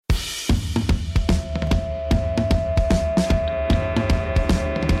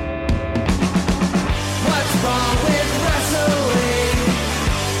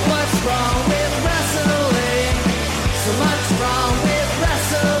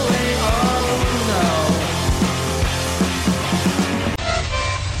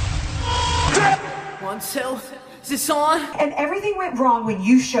So, is this on? And everything went wrong when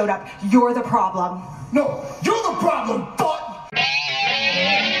you showed up. You're the problem. No, you're the problem, but...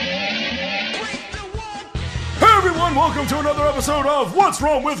 Hey everyone, welcome to another episode of What's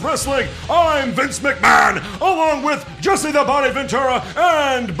Wrong with Wrestling. I'm Vince McMahon, along with Jesse the Body Ventura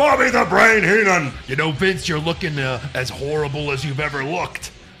and Bobby the Brain Heenan. You know, Vince, you're looking as horrible as you've ever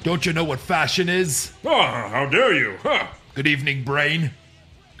looked. Don't you know what fashion is? Oh, how dare you, huh? Good evening, Brain.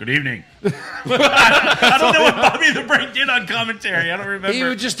 Good evening. I don't know what Bobby the Brain did on commentary. I don't remember. He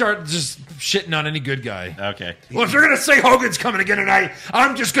would just start shitting on any good guy. Okay. Well, if you're going to say Hogan's coming again tonight,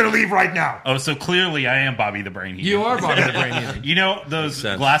 I'm just going to leave right now. Oh, so clearly I am Bobby the Brain. You are Bobby the Brain. You know those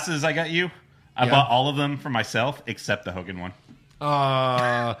glasses I got you? I bought all of them for myself except the Hogan one.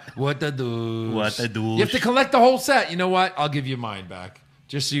 What a douche. What a douche. You have to collect the whole set. You know what? I'll give you mine back.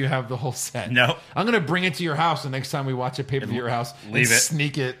 Just so you have the whole set. No. I'm going to bring it to your house the next time we watch a paper to your house. Leave it.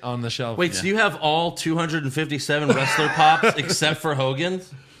 Sneak it on the shelf. Wait, so you have all 257 wrestler pops except for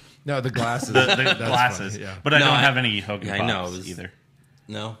Hogan's? No, the glasses. The glasses. Funny, yeah. But I don't have any Hogan I pops know, either.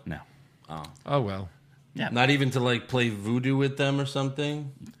 No? No. Oh, well. Yeah. Not even to like play voodoo with them or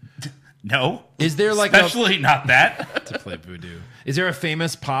something? No. Is there like Especially not that. to play voodoo? Is there a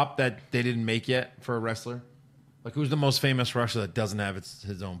famous pop that they didn't make yet for a wrestler? Like, who's the most famous wrestler that doesn't have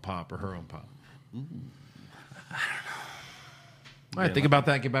his own pop or her own pop? I don't know. All right, think about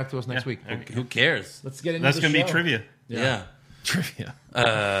that. Get back to us next week. Who cares? Let's get into That's the going to show. be trivia. Yeah. Trivia.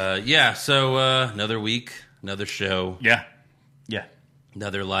 So another week, another show, Yeah. Yeah.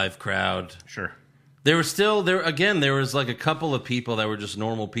 another live crowd. Sure. There was like a couple of people that were just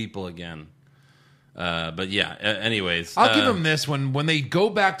normal people again. But yeah, anyways. I'll give them this. When they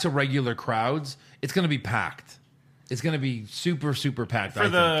go back to regular crowds, it's going to be packed. It's going to be super, super packed. For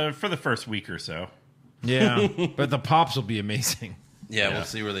the first week or so. Yeah, but the pops will be amazing. Yeah, we'll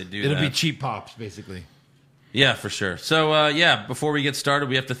see where they do It'll that. be cheap pops, basically. Yeah, for sure. So, before we get started,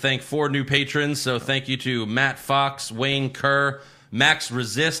 we have to thank 4 new patrons. So thank you to Matt Fox, Wayne Kerr, Max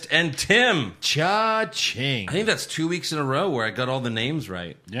Resist, and Tim. Cha-ching. I think that's 2 weeks in a row where I got all the names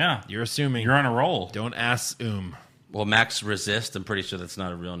right. Yeah. You're assuming. You're on a roll. Don't ask Well, Max Resist, I'm pretty sure that's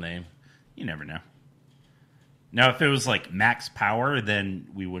not a real name. You never know. Now, if it was like max power, then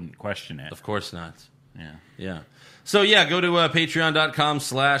we wouldn't question it. Of course not. Yeah. Yeah. So, go to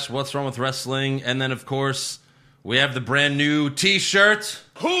patreon.com/What's Wrong with Wrestling. And then, of course, we have the brand new T-shirt.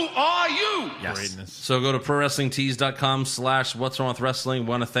 Who are you? Yes. Greatness. So go to prowrestlingtees.com/What's Wrong with Wrestling.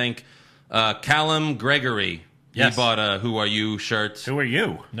 Want to thank Callum Gregory. Yes. He bought a Who Are You shirt. Who are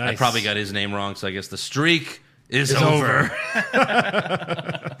you? Nice. I probably got his name wrong, so I guess the streak is over.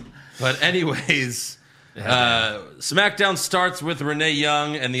 But anyways, SmackDown starts with Renee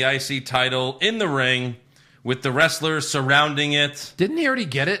Young and the IC title in the ring with the wrestlers surrounding it. Didn't he already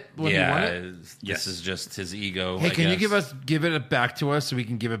get it when he won it? This is just his ego. Hey, I can you guess. give it back to us so we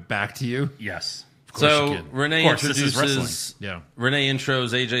can give it back to you? Yes. So you can. Renee Of course, this is introduces. Yeah. Renee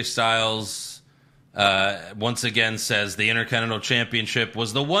intros AJ Styles. Once again, says the Intercontinental Championship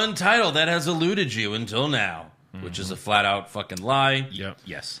was the one title that has eluded you until now, which is a flat out fucking lie. Yep.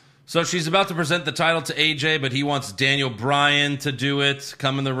 Yes. So she's about to present the title to AJ, but he wants Daniel Bryan to do it,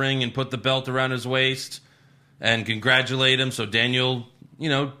 come in the ring and put the belt around his waist and congratulate him. So Daniel,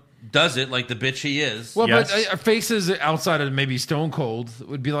 does it like the bitch he is. Well, Yes. but faces outside of maybe Stone Cold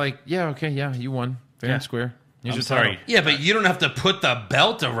would be like, yeah, okay, yeah, you won. Fair and square. Here's I'm your sorry. title. Yeah, but you don't have to put the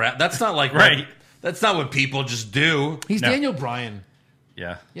belt around. That's not like Right. That's not what people just do. He's No. Daniel Bryan.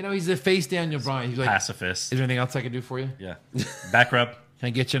 Yeah. He's the face Daniel Bryan. He's like, Pacifist. is there anything else I can do for you? Yeah. Back rub. Can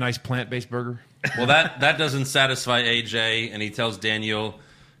I get you a nice plant-based burger? Well, that doesn't satisfy AJ, and he tells Daniel,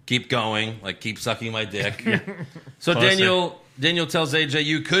 keep going, like keep sucking my dick. So Closer. Daniel tells AJ,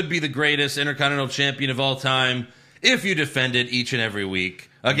 you could be the greatest Intercontinental Champion of all time if you defend it each and every week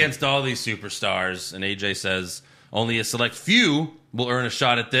against all these superstars. And AJ says, only a select few will earn a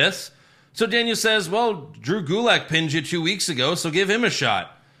shot at this. So Daniel says, well, Drew Gulak pinned you 2 weeks ago, so give him a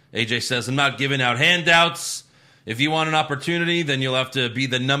shot. AJ says, I'm not giving out handouts. If you want an opportunity, then you'll have to be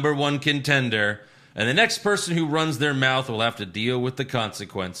the number 1 contender. And the next person who runs their mouth will have to deal with the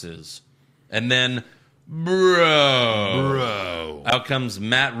consequences. And then, bro. Out comes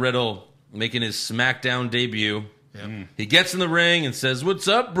Matt Riddle, making his SmackDown debut. He gets in the ring and says, what's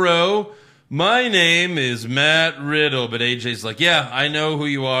up, bro? My name is Matt Riddle. But AJ's like, yeah, I know who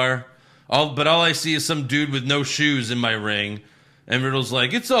you are. But all I see is some dude with no shoes in my ring. And Riddle's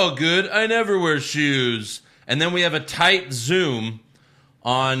like, it's all good. I never wear shoes. And then we have a tight zoom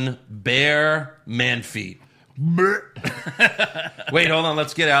on bare man feet. Wait, hold on.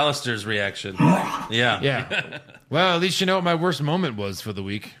 Let's get Alistair's reaction. Yeah. Yeah. Well, at least you know what my worst moment was for the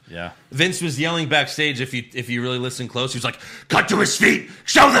week. Yeah. Vince was yelling backstage. If you really listen close, he was like, "Cut to his feet.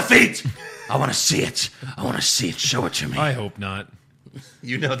 Show the feet. I want to see it. I want to see it. Show it to me." I hope not.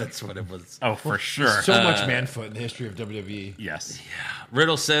 You know that's what it was. Oh, for sure. So much man foot in the history of WWE. Yes.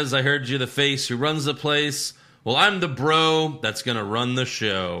 Riddle says, "I heard you're the face who runs the place. Well, I'm the bro that's going to run the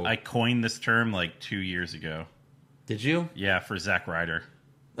show." I coined this term like 2 years ago. Did you? Yeah, for Zack Ryder.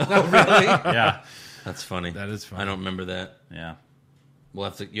 Oh, really? Yeah. That's funny. That is funny. I don't remember that. Yeah.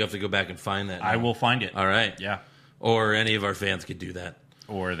 You have to go back and find that. I now. will find it. All right. Yeah. Or any of our fans could do that.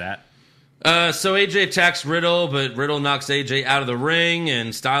 Or that. So AJ attacks Riddle, but Riddle knocks AJ out of the ring,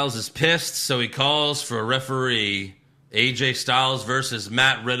 and Styles is pissed, so he calls for a referee. AJ Styles versus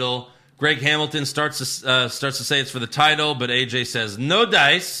Matt Riddle. Greg Hamilton starts to say it's for the title, but AJ says no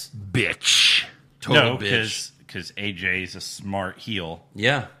dice. Bitch. Total No, bitch. because AJ's a smart heel.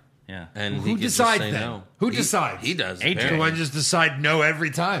 Yeah. Yeah. And Who he can just decides say then? no. Who He- decides? He does. AJ. apparently. Do I just decide no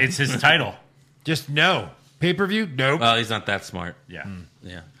every time? It's his title. just no. Pay-per-view? Nope. Well, he's not that smart. Yeah.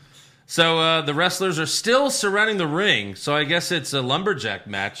 Yeah. So the wrestlers are still surrounding the ring, so I guess it's a lumberjack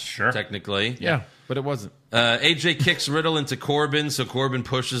match, Sure. technically. yeah, but it wasn't. AJ kicks Riddle into Corbin, so Corbin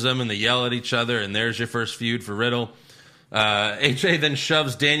pushes them, and they yell at each other, and there's your first feud for Riddle. AJ then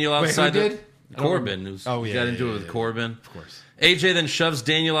shoves Daniel outside. Wait, who did? Corbin. Oh, yeah, got yeah, into yeah, it with yeah. Corbin. Of course. AJ then shoves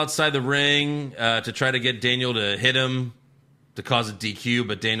Daniel outside the ring to try to get Daniel to hit him to cause a DQ,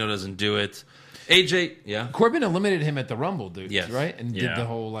 but Daniel doesn't do it. AJ, yeah. Corbin eliminated him at the Rumble, dude. Yes. Right? And did Yeah. the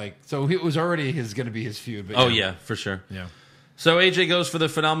whole, like... So it was already going to be his feud. But Oh, yeah, for sure. Yeah. So AJ goes for the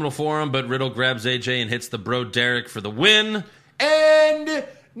phenomenal forearm, but Riddle grabs AJ and hits the bro Derek for the win. And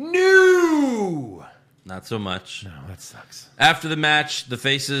new! Not so much. No, that sucks. After the match, the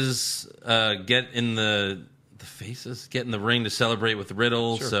faces get in the ring to celebrate with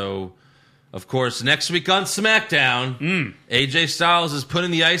Riddle. Sure. So, of course, next week on SmackDown, AJ Styles is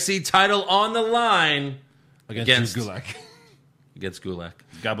putting the IC title on the line Against Drew Gulak. against Gulak.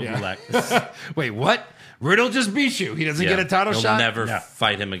 Gabagulak. Wait, what? Riddle just beat you. He doesn't Yeah. get a title He'll shot? never No.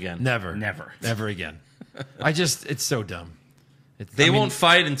 fight him again. Never. Never. Never again. It's so dumb. They won't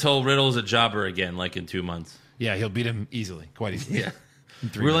fight until Riddle's a jobber again, like in 2 months. Yeah, he'll beat him easily. Quite easily. Yeah. In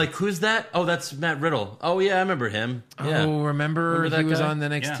 3 We're minutes. like, who's that? Oh, that's Matt Riddle. Oh, yeah, I remember him. Yeah. Oh, remember that he was guy? on the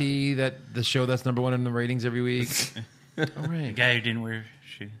NXT, the show that's number one in the ratings every week? All right. Guy who didn't wear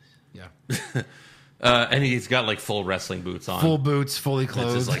shoes. Yeah. And he's got like full wrestling boots on. Full boots, fully It's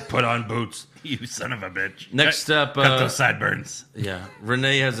clothed. just like, put on boots. You son of a bitch. Next up, Cut those sideburns. yeah,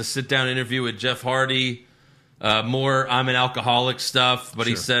 Renee has a sit-down interview with Jeff Hardy. More I'm an alcoholic stuff, but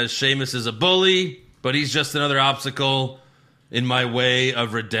he says Sheamus is a bully, but he's just another obstacle in my way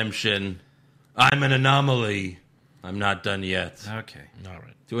of redemption. I'm an anomaly. I'm not done yet. Okay. All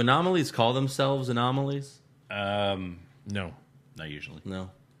right. Do anomalies call themselves anomalies? No. Not usually. No.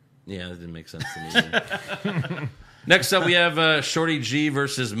 Yeah, that didn't make sense to me either. Next up, we have Shorty G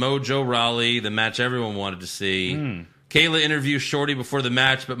versus Mojo Rawley, the match everyone wanted to see. Kayla interviews Shorty before the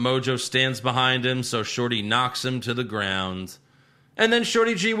match, but Mojo stands behind him, so Shorty knocks him to the ground. And then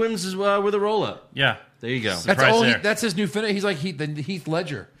Shorty G wins with a roll-up. Yeah. There you go. That's Surprise all. there. That's his new finish. He's like the Heath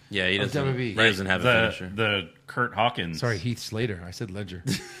Ledger. Yeah, he of doesn't, WWE. he doesn't have a finisher. The Kurt Hawkins. Sorry, Heath Slater. I said Ledger.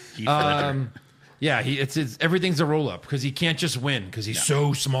 Heath Ledger. Yeah, it's everything's a roll up because he can't just win because he's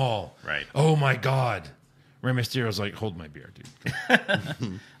so small. Right. Oh my God. Rey Mysterio's like, hold my beer,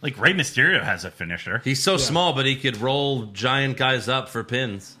 dude. Like Rey Mysterio has a finisher. He's so small, but he could roll giant guys up for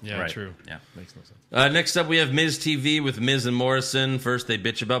pins. Yeah, Right. true. Yeah. Makes no sense. Next up, we have Miz TV with Miz and Morrison. First, they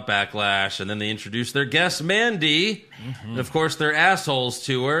bitch about Backlash, and then they introduce their guest, Mandy. And of course, they're assholes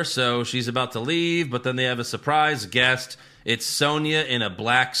to her, so she's about to leave, but then they have a surprise guest. It's Sonya in a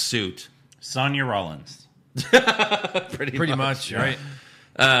black suit. Sonya Rollins. Pretty much, right?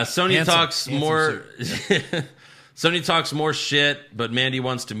 Sonya Handsome- talks handsome more. Sonya talks more shit, but Mandy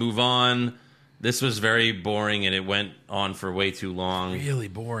wants to move on. This was very boring, and it went on for way too long. Really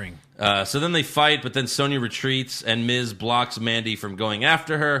boring. So then they fight, but then Sonya retreats, and Miz blocks Mandy from going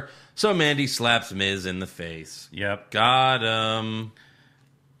after her. So Mandy slaps Miz in the face. Yep. Got him.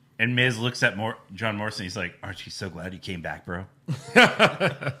 And Miz looks at John Morrison. He's like, "Aren't you so glad you came back, bro?"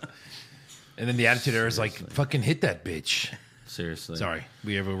 And then the Attitude Era is like, fucking hit that bitch. Seriously. Sorry.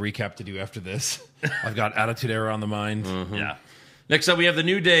 We have a recap to do after this. I've got Attitude Era on the mind. Yeah. Next up, we have the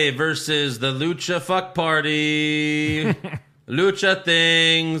New Day versus the Lucha Fuck Party. Lucha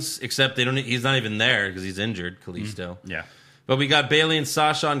things, except they don't. He's not even there because he's injured. Kalisto. Yeah. But we got Bailey and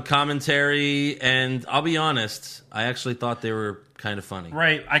Sasha on commentary, and I'll be honest, I actually thought they were kind of funny.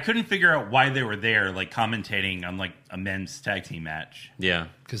 Right. I couldn't figure out why they were there, like commentating on like a men's tag team match. Yeah.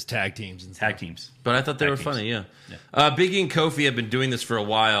 Because tag teams and stuff. Tag teams. But I thought they Tag were teams. funny, yeah. Big E and Kofi have been doing this for a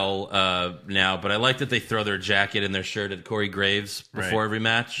while now, but I like that they throw their jacket and their shirt at Corey Graves before Right. every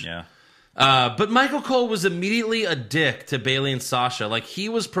match. Yeah. But Michael Cole was immediately a dick to Bailey and Sasha. Like, he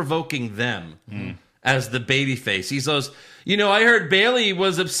was provoking them as the babyface. He goes, I heard Bailey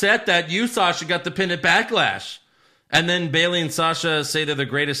was upset that you, Sasha, got the pin at Backlash. And then Bailey and Sasha say they're the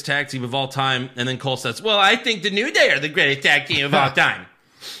greatest tag team of all time. And then Cole says, well, I think the New Day are the greatest tag team of all time.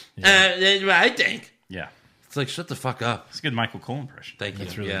 I think. Yeah. It's like, shut the fuck up. It's a good Michael Cole impression. Thank you.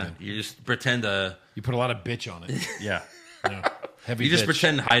 That's really yeah. good. You just pretend You put a lot of bitch on it. Yeah. Yeah. Heavy you just bitch.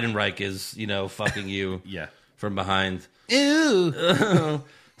 pretend Heidenreich is, fucking you Yeah. from behind. Ew.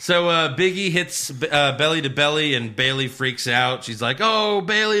 So Big E hits belly to belly, and Bailey freaks out. She's like, "Oh,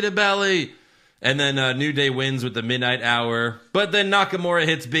 belly to belly!" And then New Day wins with the Midnight Hour. But then Nakamura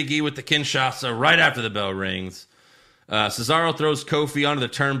hits Big E with the Kinshasa right after the bell rings. Cesaro throws Kofi onto the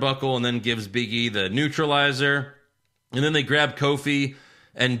turnbuckle and then gives Big E the neutralizer. And then they grab Kofi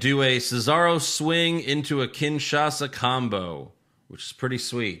and do a Cesaro swing into a Kinshasa combo, which is pretty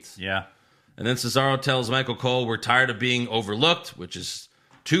sweet. Yeah. And then Cesaro tells Michael Cole, "We're tired of being overlooked," which is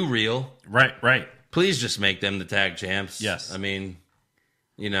too real. Right. Please just make them the tag champs. Yes. I mean,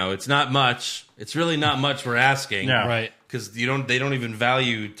 it's not much. It's really not much we're asking. No. Right. Because they don't even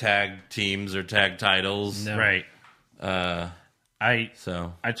value tag teams or tag titles. No. Right. I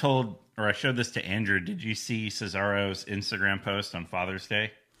showed this to Andrew. Did you see Cesaro's Instagram post on Father's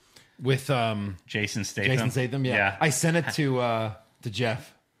Day? With Jason Statham. Jason Statham, yeah. I sent it to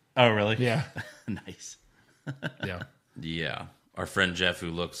Jeff. Oh, really? Yeah. Nice. Yeah. Yeah. Our friend Jeff,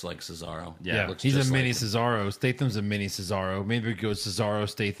 who looks like Cesaro. Yeah. Looks He's just a mini like him. Cesaro. Statham's a mini Cesaro. Maybe it goes Cesaro,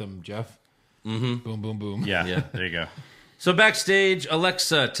 Statham, Jeff. Mm-hmm. Boom, boom, boom. Yeah. Yeah. There you go. So backstage,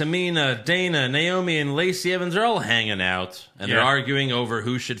 Alexa, Tamina, Dana, Naomi, and Lacey Evans are all hanging out, and they're Yeah. arguing over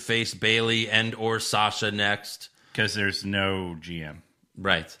who should face Bailey and or Sasha next. Because there's no GM.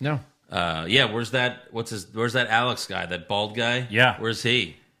 Right. No. Where's that Alex guy, that bald guy? Yeah. Where's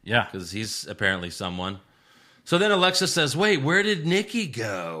he? Yeah. Because he's apparently someone. So then Alexa says, "Wait, where did Nikki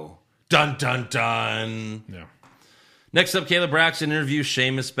go?" Dun, dun, dun. No. Next up, Caleb Braxton interviews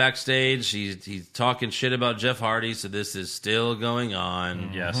Sheamus backstage. He's talking shit about Jeff Hardy, so this is still going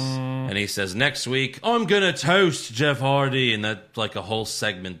on. Yes. And he says, next week, I'm going to toast Jeff Hardy. And that's like a whole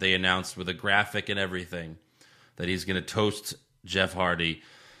segment they announced with a graphic and everything, that he's going to toast Jeff Hardy.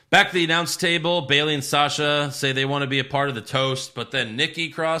 Back to the announce table, Bailey and Sasha say they want to be a part of the toast, but then Nikki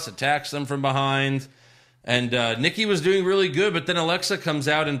Cross attacks them from behind. And Nikki was doing really good, but then Alexa comes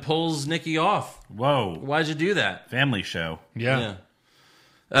out and pulls Nikki off. Whoa. Why'd you do that? Family show. Yeah.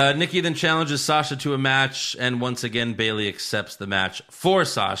 Nikki then challenges Sasha to a match, and once again, Bailey accepts the match for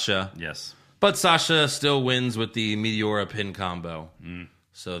Sasha. Yes. But Sasha still wins with the Meteora pin combo.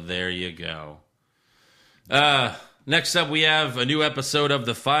 So there you go. Next up, we have a new episode of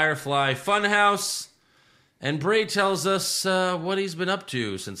the Firefly Funhouse. And Bray tells us what he's been up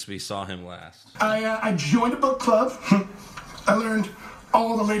to since we saw him last. I joined a book club. I learned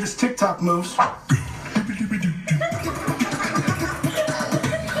all the latest TikTok moves.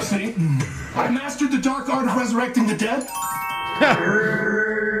 See? I mastered the dark art of resurrecting the dead.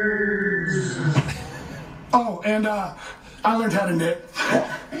 Oh, and I learned how to knit.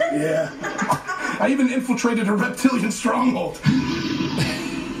 Yeah. I even infiltrated a reptilian stronghold.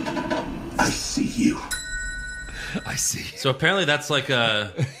 I see you. I see. So apparently that's like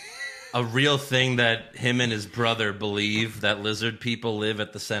a real thing that him and his brother believe, that lizard people live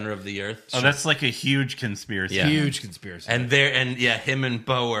at the center of the earth. Oh, that's like a huge conspiracy. Yeah. Huge conspiracy. And him and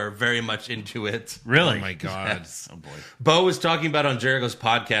Bo are very much into it. Really? Oh, my God. Oh, boy. Bo was talking about on Jericho's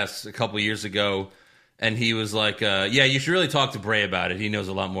podcast a couple years ago, and he was like, you should really talk to Bray about it. He knows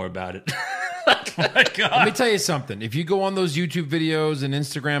a lot more about it. Oh, my God. Let me tell you something. If you go on those YouTube videos and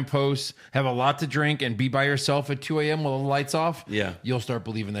Instagram posts, have a lot to drink, and be by yourself at 2 a.m. while the lights off, Yeah. you'll start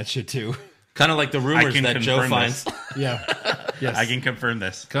believing that shit too. Kind of like the rumors can that Joe confirm finds. this. Yeah. Yes. I can confirm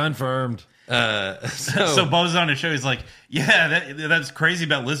this. Confirmed. So Bo's on his show. He's like, yeah, that's crazy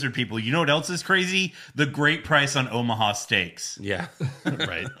about lizard people. You know what else is crazy? The great price on Omaha steaks. Yeah.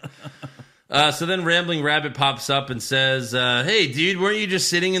 Right. So then Rambling Rabbit pops up and says, hey, dude, weren't you just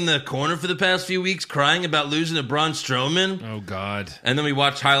sitting in the corner for the past few weeks crying about losing to Braun Strowman? Oh, God. And then we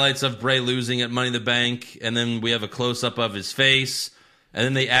watch highlights of Bray losing at Money in the Bank, and then we have a close-up of his face, and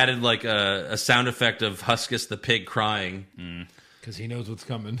then they added like a sound effect of Huskus the pig crying. Because he knows what's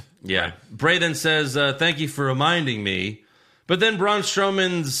coming. Yeah. Bray then says, thank you for reminding me. But then Braun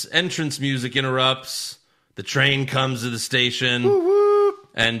Strowman's entrance music interrupts. The train comes to the station. Woo woo.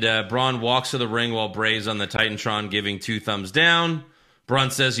 And Braun walks to the ring while Bray's on the Titantron giving 2 thumbs down.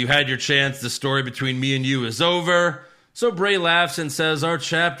 Braun says, "You had your chance. The story between me and you is over." So Bray laughs and says, "Our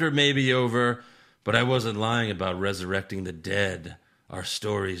chapter may be over, but I wasn't lying about resurrecting the dead. Our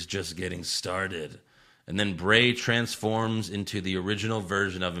story's just getting started." And then Bray transforms into the original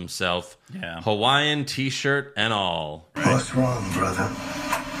version of himself. Yeah. Hawaiian t-shirt and all. What's wrong, brother?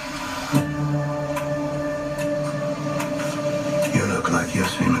 You look like you've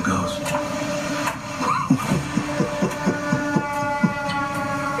seen a ghost.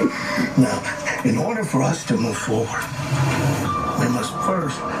 Now, in order for us to move forward, we must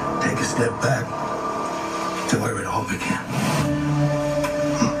first take a step back to where it all began.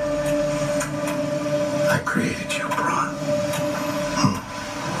 I created you, Braun.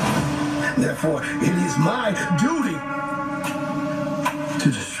 Therefore, it is my duty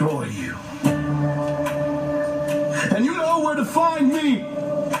to destroy you. And you know where to find me.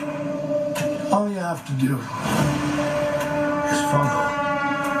 All you have to do is follow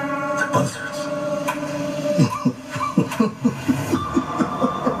the buzzards.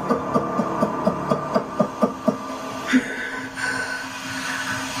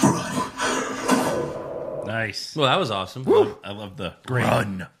 Nice. Well, that was awesome. I love the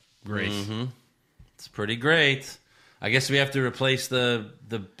run. Great. It's pretty great. I guess we have to replace the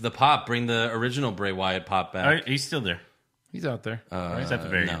pop, bring the original Bray Wyatt pop back. He's still there. He's out there. He's at the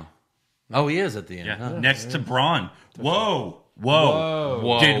very end. No. Oh, he is at the end. Yeah. Huh? Next to Braun. Whoa.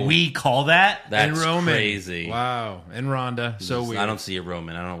 Whoa. Did we call that? That's and Roman. crazy. Wow. And Ronda. So weird. I don't see a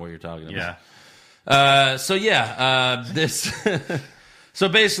Roman. I don't know what you're talking about. Yeah. This. So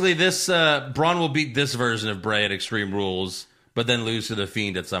basically, this Braun will beat this version of Bray at Extreme Rules, but then lose to the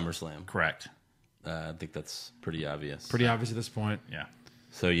Fiend at SummerSlam. Correct. I think that's pretty obvious. Pretty obvious at this point. Yeah.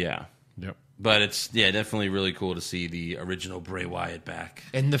 So yeah, Yep. but it's definitely really cool to see the original Bray Wyatt back.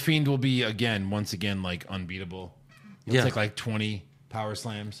 And the Fiend will be once again, like unbeatable. He'll Yeah. take like 20 power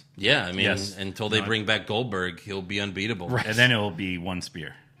slams. Yeah, I mean, Yes. until they bring back Goldberg, he'll be unbeatable. Right. And then it will be one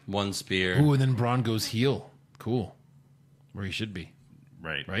spear. One spear. Ooh, and then Braun goes heel. Cool. Where he should be,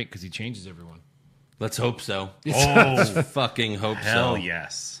 Right. right? Because he changes everyone. Let's hope so. Oh, Fucking hope hell so.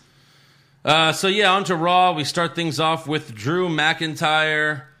 yes. So yeah, on to Raw. We start things off with Drew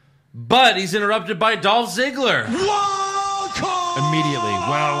McIntyre, but he's interrupted by Dolph Ziggler. Immediately.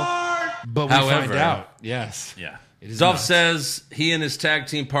 Well, but we However- find out. Yes. Yeah. It is Dolph nuts. says he and his tag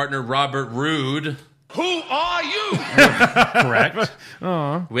team partner Robert Roode. Who are you? Correct.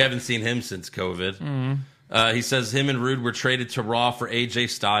 We haven't seen him since COVID. He says him and Roode were traded to Raw for AJ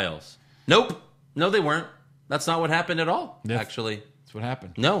Styles. Nope. No, they weren't. That's not what happened at all, Yeah. actually. That's what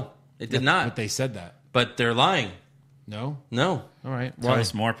happened. No, it did But not. they said that. But they're lying. No? No. All right. Tell Why?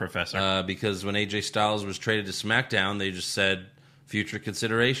 us more, Professor. Because when AJ Styles was traded to SmackDown, they just said future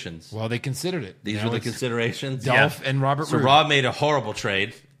considerations. Well, they considered it. These Now were the it's considerations. Dolph and Robert So Roode. Raw made a horrible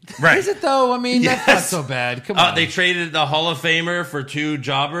trade. right. Is it though? I mean, that's not Yes. so bad. Come on. They traded the Hall of Famer for 2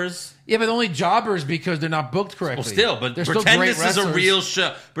 jobbers. Yeah, but only jobbers because they're not booked correctly. Well, still, but they're pretend still great this is a wrestlers. real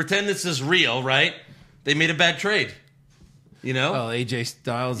show. Pretend this is real, right? They made a bad trade. You know? Well, AJ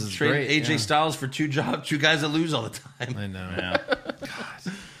Styles is Traded great. AJ yeah. Styles for 2 guys that lose all the time. I know. Yeah.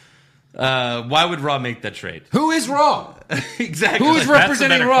 Why would Raw make that trade? Who is Raw? Exactly. Who's That's a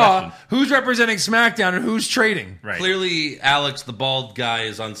representing better Raw? question. Who's representing SmackDown? And who's trading? Right. Clearly, Alex, the bald guy,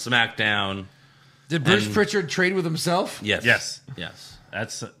 is on SmackDown. Did Bruce And- Pritchard trade with himself? Yes. Yes. Yes.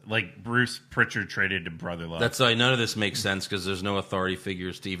 That's like Bruce Pritchard traded to Brother Love. That's why none of this makes sense because there's no authority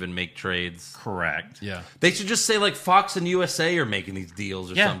figures to even make trades. correct. Yeah. They should just say like Fox and USA are making these deals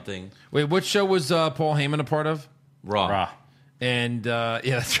or Yeah. something. Wait, what show was Paul Heyman a part of? Raw. And yeah,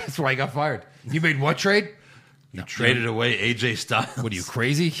 that's why he got fired. You made what trade? You traded away AJ Styles. What are you,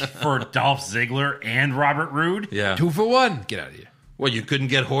 crazy? For Dolph Ziggler and Robert Roode. Yeah. 2 for 1. Get out of here. Well, you couldn't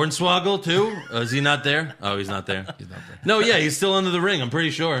get Hornswoggle too? Is he not there? Oh, he's not there. He's not there. No, yeah, he's still under the ring. I'm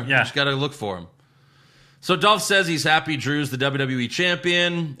pretty sure. Yeah. You just got to look for him. So Dolph says he's happy Drew's the WWE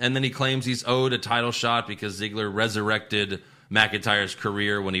champion, and then he claims he's owed a title shot because Ziggler resurrected McIntyre's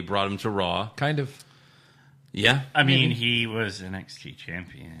career when he brought him to Raw. Kind of. Yeah. I mean, he was NXT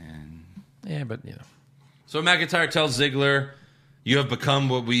champion. Yeah, but, you know. So McIntyre tells Ziggler, "You have become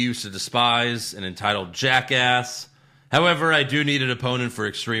what we used to despise, an entitled jackass. However, I do need an opponent for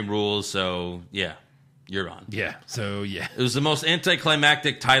Extreme Rules, so yeah, you're on." Yeah. So, yeah. It was the most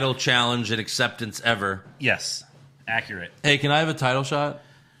anticlimactic title challenge and acceptance ever. Yes. Accurate. Hey, can I have a title shot?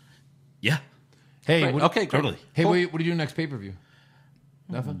 Yeah. Hey, Right, what, okay, Totally. Hey, what do you do next pay-per-view?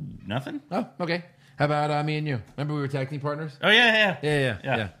 Nothing? Nothing? Oh, okay. How about me and you? Remember we were tag team partners? Oh yeah.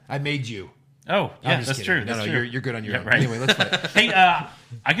 Yeah. I made you. Oh yeah, I'm just that's kidding. true. That's No, true. you're good on your own. right. Anyway, let's fight. Hey,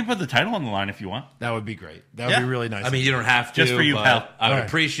 I can put the title on the line if you want. That would be great. That would be really nice. I mean, you don't have to. Just for you, but pal. I would All right.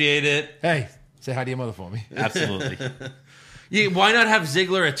 appreciate it. hey, say hi to your mother for me. Absolutely. Yeah, why not have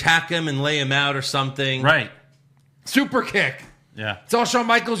Ziggler attack him and lay him out or something? Right. Super kick. Yeah. It's all Shawn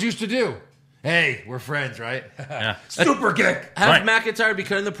Michaels used to do. Hey, we're friends, right? Yeah. Super kick. Have Right. McIntyre be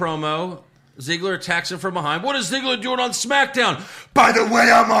cutting the promo. Ziggler attacks him from behind. What is Ziggler doing on SmackDown? By the way,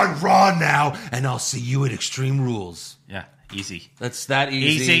 I'm on Raw now, and I'll see you at Extreme Rules. Yeah. Easy. That's that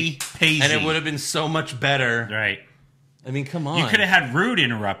easy. Easy peasy. And it would have been so much better. Right. I mean, come on. You could have had Rude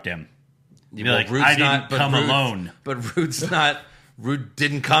interrupt him. Yeah, Be well, like, Rude's I didn't not- but come Rude's- alone. But Rude's not. Rude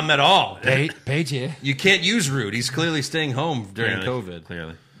didn't come at all. Paige here. You can't use Rude. He's clearly staying home during Clearly. COVID.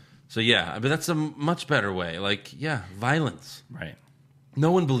 Clearly. So yeah, but that's a much better way. Like, yeah, violence. Right.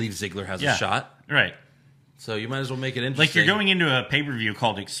 No one believes Ziggler has Yeah. a shot. Right. So you might as well make it Like interesting. you're going into a pay-per-view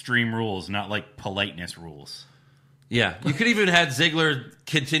called Extreme Rules, not like politeness rules. Yeah, you could even had Ziggler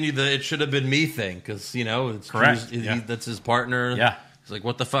continue the "it should have been me" thing because it's Correct, Drew's- yeah. that's his partner. Yeah. He's like,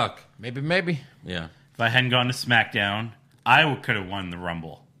 what the fuck? Maybe. Yeah. If I hadn't gone to SmackDown, I could have won the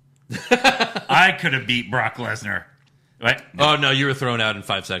Rumble. I could have beat Brock Lesnar. What? Oh no, you were thrown out in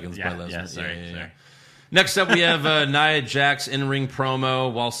 5 seconds Yeah, by Lesnar. yeah, sorry. Next up, we have Nia Jax in-ring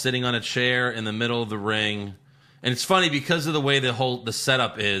promo while sitting on a chair in the middle of the ring, and it's funny because of the way the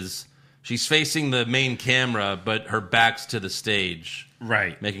setup is. She's facing the main camera, but her back's to the stage,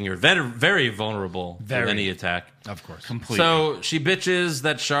 Right. making her very, very vulnerable to Very. any attack. Of course. Completely. So she bitches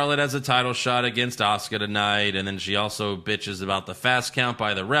that Charlotte has a title shot against Asuka tonight, and then she also bitches about the fast count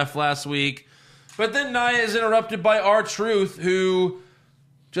by the ref last week. But then Nia is interrupted by R-Truth, who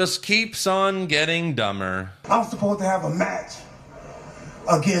just keeps on getting dumber. I'm supposed to have a match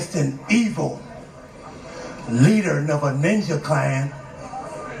against an evil leader of a ninja clan,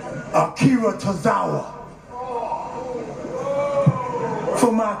 Akira Tozawa.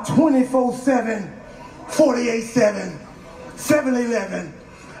 For my 24/7, 48/7, 7-Eleven,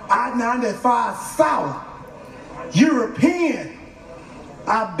 I-95 South, European.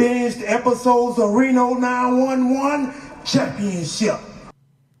 I binged episodes of Reno 911 Championship.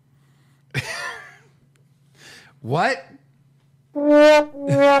 What? Yeah.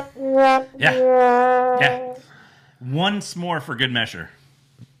 Yeah. Once more for good measure.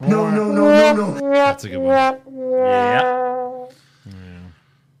 No. That's a good one.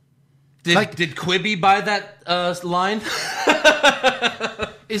 Yeah. Did Quibi buy that line?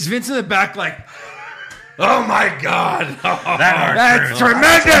 Is Vince in the back like, Oh my God! That that's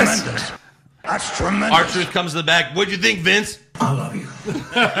tremendous? That's tremendous. R-Truth comes to the back. What'd you think, Vince? I love you.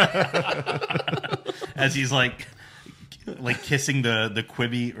 As he's like kissing the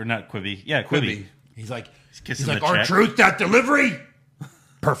Quibi, or not Quibi. Yeah, Quibi. He's like, kissing he's the like, check. R-Truth, that delivery?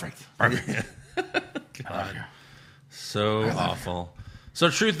 Perfect. So awful. So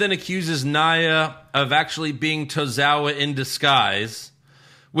Truth then accuses Nia of actually being Tozawa in disguise,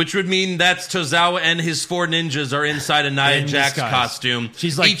 which would mean that's Tozawa and his 4 ninjas are inside a Nia In Jax disguise. costume.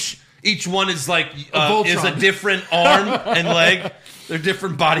 She's like- each one is like Voltron. is a different arm and leg. They're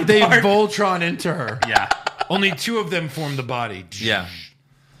different body They parts. Voltron into her. Yeah. Only 2 of them form the body. Yeah.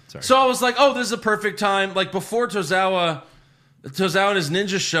 Sorry. So I was like, oh, this is a perfect time. Like before Tozawa and his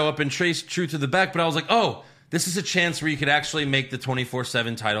ninjas show up and trace Truth to the back, but I was like, oh, this is a chance where you could actually make the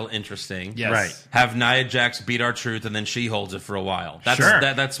 24/7 title interesting. Yes. Right. Have Nia Jax beat R-Truth, and then she holds it for a while. That's Sure.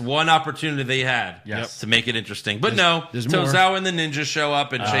 that's one opportunity they had Yes. to make it interesting. But no, there's more. Tozawa and the ninjas show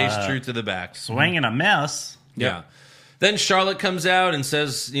up and chase Truth to the back. Swinging a mess. Yeah. Then Charlotte comes out and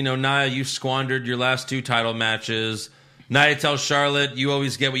says, Nia, you squandered your last 2 title matches. Nia tells Charlotte, you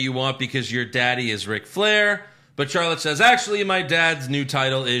always get what you want because your daddy is Ric Flair. But Charlotte says, actually, my dad's new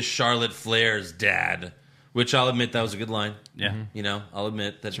title is Charlotte Flair's dad. Which I'll admit that was a good line. Yeah. I'll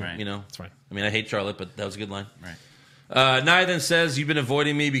admit that, right. That's right. I mean, I hate Charlotte, but that was a good line. Right. Nia then says, you've been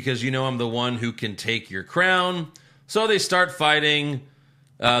avoiding me because I'm the one who can take your crown. So they start fighting.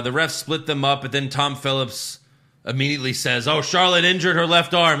 The refs split them up, but then Tom Phillips immediately says, oh, Charlotte injured her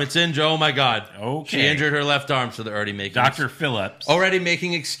left arm. It's injured. Oh, my God. Okay. She injured her left arm, so they're already making Dr. Phillips. already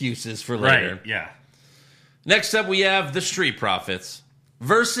making excuses for later. Right. Yeah. Next up, we have the Street Profits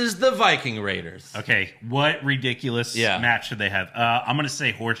versus the Viking Raiders. Okay. What ridiculous match should they have? I'm going to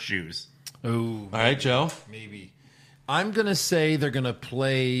say horseshoes. Ooh, All right, Joe. maybe. I'm going to say they're going to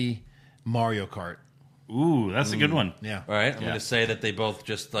play Mario Kart. Ooh, that's a good one. Yeah. All right, I'm going to say that they both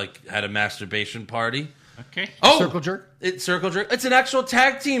just had a masturbation party. Okay. Oh, Circle jerk? It's circle jerk. It's an actual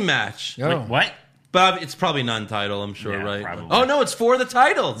tag team match. Oh. Wait, what? Bob, it's probably non-title, I'm sure, Yeah, right? probably. Oh, no, it's for the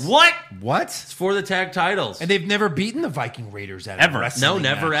titles. What? What? It's for the tag titles. And they've never beaten the Viking Raiders at Ever. a wrestling No,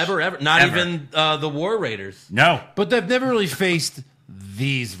 never, match. ever. Not Ever. even the War Raiders. No. But they've never really faced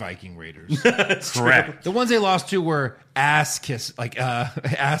these Viking Raiders. Correct. The ones they lost to were ass kickers.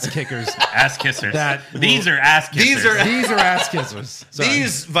 Ass kissers. These are ass kissers. These These are ass kissers. Sorry.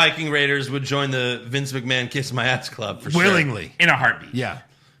 These Viking Raiders would join the Vince McMahon Kiss My Ass Club for sure. willingly. in a heartbeat. Yeah.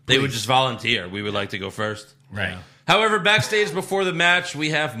 They would just volunteer. We would like to go first. Right. However, backstage before the match,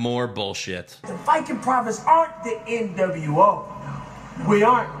 we have more bullshit. The Viking Prophets aren't the NWO. We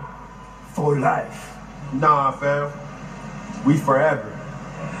aren't for life. Nah, fam. We forever.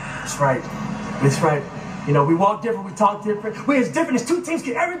 That's right. That's right. You know, we walk different, we talk different. We're as different as two teams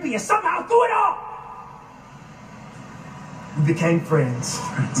can ever be, and somehow through it all, we became friends.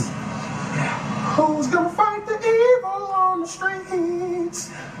 Who's gonna fight the evil on the streets?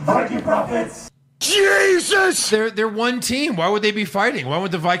 Viking Prophets. Jesus! They're one team. Why would they be fighting? Why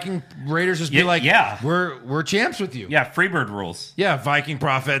would the Viking Raiders just be Yeah, like, yeah. we're champs with you? Yeah, Freebird rules. Yeah, Viking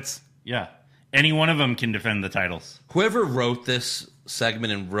Prophets. Yeah. Any one of them can defend the titles. Whoever wrote this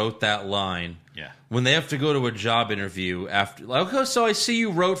segment and wrote that line, Yeah. when they have to go to a job interview after, like, okay, so I see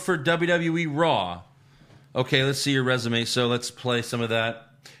you wrote for WWE Raw. Okay, let's see your resume. So let's play some of that.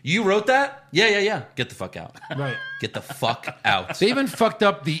 You wrote that? Yeah. Get the fuck out. Right. Get the fuck out. They even fucked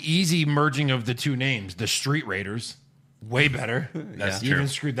up the easy merging of the two names, the Street Raiders. Way better. That's Even true.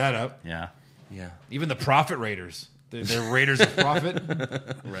 screwed that up. Yeah. Yeah, Even the Profit Raiders. They're Raiders of Profit.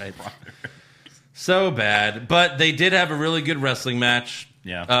 right. So bad. But they did have a really good wrestling match.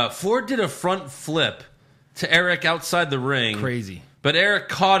 Yeah. Ford did a front flip to Eric outside the ring. Crazy. But Eric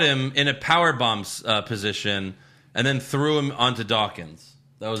caught him in a powerbomb position and then threw him onto Dawkins.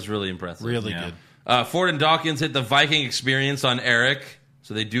 That was really impressive. Really Yeah. good. Ford and Dawkins hit the Viking experience on Eric.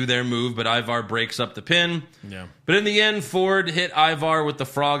 So they do their move, but Ivar breaks up the pin. Yeah. But in the end, Ford hit Ivar with the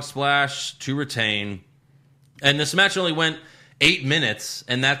frog splash to retain. And this match only went 8 minutes,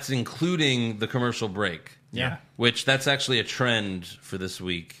 and that's including the commercial break. Yeah. Which that's actually a trend for this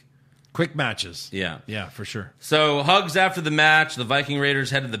week. Quick matches. Yeah. Yeah, for sure. So hugs after the match. The Viking Raiders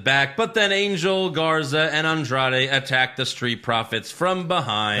head to the back, but then Angel, Garza, and Andrade attack the Street Profits from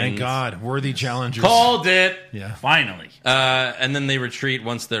behind. Thank God. Worthy challengers. Called it. Yeah. Finally. And then they retreat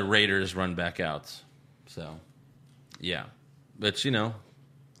once the Raiders run back out. So, yeah. But, you know,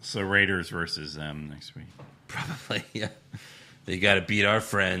 So Raiders versus them next week. probably, yeah. They got to beat our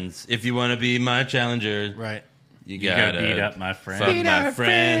friends. If you want to be my challenger, Right. you You got gotta to beat up my friend. fuck Beat my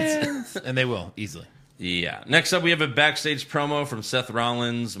friends. And they will, easily. Yeah. Next up, we have a backstage promo from Seth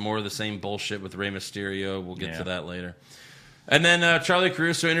Rollins. More of the same bullshit with Rey Mysterio. We'll get to that later. And then Charlie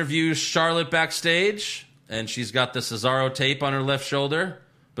Caruso interviews Charlotte backstage, and she's got the Cesaro tape on her left shoulder,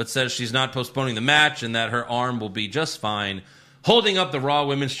 but says she's not postponing the match and that her arm will be just fine, holding up the Raw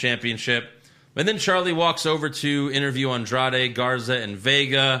Women's Championship. And then Charlie walks over to interview Andrade, Garza, and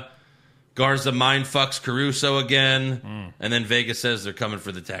Vega. Garza mindfucks Caruso again, and then Vega says they're coming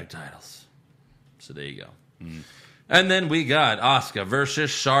for the tag titles. So there you go. And then we got Asuka versus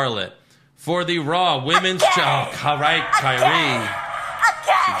Charlotte for the Raw Women's... Kyrie.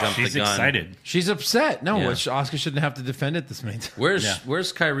 She jumped She's the gun. excited. She's upset. No, Yeah. Asuka shouldn't have to defend it this many times.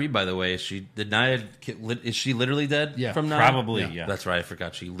 Where's Kyrie, by the way? Is she literally dead Yeah, from Nia? Probably, yeah. That's right. I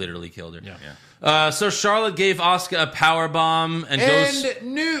forgot she literally killed her. Yeah. So Charlotte gave Asuka a power bomb and goes...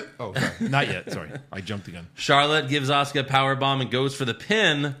 Oh, sorry. Not yet. Sorry. I jumped the gun. Charlotte gives Asuka a power bomb and goes for the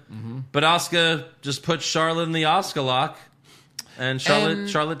pin, but Asuka just puts Charlotte in the Asuka lock, and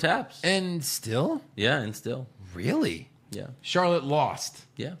Charlotte taps. And still? Yeah, and still. Really? Yeah. Charlotte lost.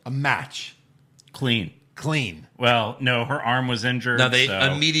 Yeah. A match. Clean. Clean. Well, no, her arm was injured. Now they so-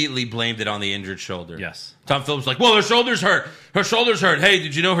 immediately blamed it on the injured shoulder. Yes. Tom Phillips was like, well, her shoulder's hurt. Her shoulder's hurt. Hey,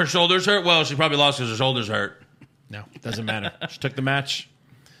 did you know her shoulder's hurt? Well, she probably lost because her shoulder's hurt. No, doesn't matter. She took the match.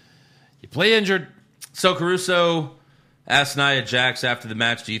 You play injured. So Caruso asked Nia Jax after the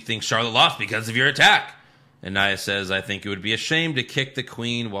match, do you think Charlotte lost because of your attack? And Nia says, I think it would be a shame to kick the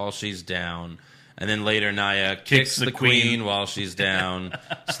queen while she's down. And then later Nia kicks the queen while she's down,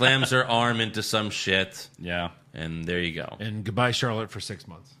 slams her arm into some shit, Yeah. and there you go. And goodbye, Charlotte, for 6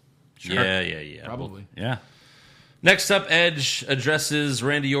 months. Yeah. Probably. Yeah. Next up, Edge addresses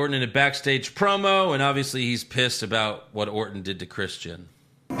Randy Orton in a backstage promo, and obviously he's pissed about what Orton did to Christian.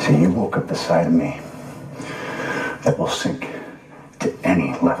 See, you woke up the side of me that will sink to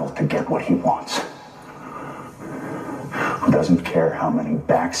any level to get what he wants. Who doesn't care how many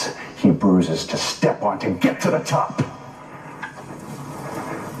backs he bruises to step on to get to the top.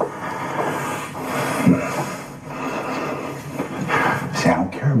 See, I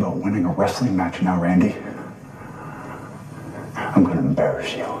don't care care about winning a wrestling match now, Randy. I'm gonna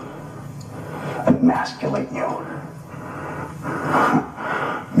embarrass you. Emasculate you.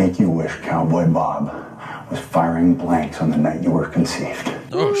 Make you wish Cowboy Bob was firing blanks on the night you were conceived.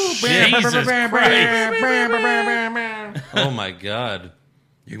 Oh, shit. Jesus Christ. Oh, my God.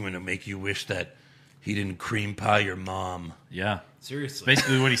 You're going to make you wish that he didn't cream pie your mom. Yeah. Seriously.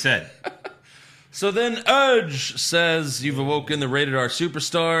 Basically what he said. So then Edge says, you've awoken the Rated R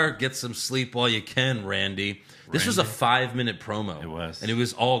superstar. Get some sleep while you can, Randy. This was a 5-minute promo. It was. And it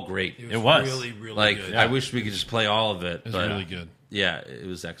was all great. It was. really, really Like, good. I wish we could just play all of it. It was but really good. Yeah, it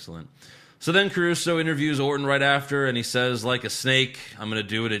was excellent. So then Caruso interviews Orton right after, and he says, like a snake, I'm going to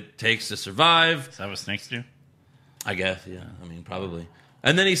do what it takes to survive. Is that what snakes do? I guess, yeah. I mean, probably.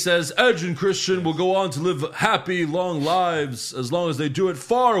 And then he says, Edge and Christian will go on to live happy, long lives as long as they do it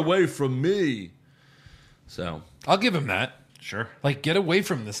far away from me. So, I'll give him that. Sure. Like, get away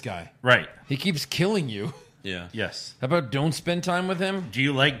from this guy. Right. He keeps killing you. yeah. Yes. How about don't spend time with him? Do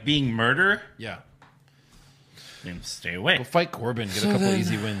you like being murder? Yeah. Then stay away. Go fight Corbin. Get a couple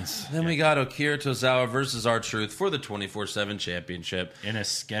easy wins. Then we got Akira Tozawa versus R-Truth for the 24/7 championship. In a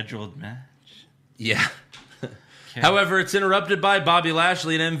scheduled match. Yeah. However, it's interrupted by Bobby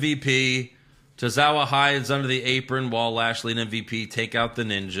Lashley and MVP. Tozawa hides under the apron while Lashley and MVP take out the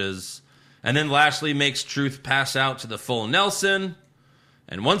ninjas. And then Lashley makes Truth pass out to the full Nelson.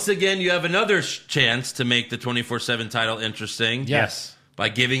 And once again, you have another chance to make the 24/7 title interesting. Yes. By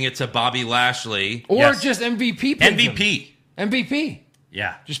giving it to Bobby Lashley. Or Yes. just MVP pins MVP. him. MVP.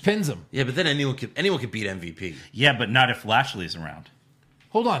 Yeah. Just pins him. Yeah, but then anyone could beat MVP. Yeah, but not if Lashley's around.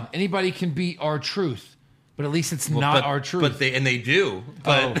 Hold on. Anybody can beat R-Truth. But at least it's not But- R-Truth. But they do.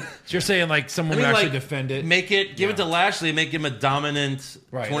 But so you're saying like someone would actually defend it. Give it to Lashley and make him a dominant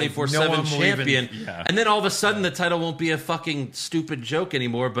Right, 24/7 like, no one will champion. even- Yeah. And then all of a sudden the title won't be a fucking stupid joke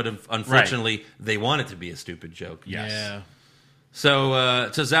anymore, but unfortunately they want it to be a stupid joke. Yes. Yeah. So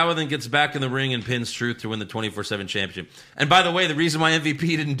Tozawa then gets back in the ring and pins Truth to win the 24/7 championship. And by the way, the reason why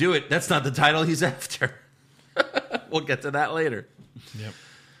MVP didn't do it, that's not the title he's after. We'll get to that later. Yep.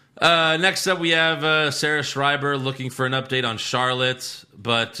 Next up, we have Sarah Schreiber looking for an update on Charlotte,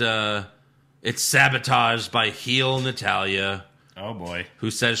 but it's sabotaged by heel Natalya, Oh, boy.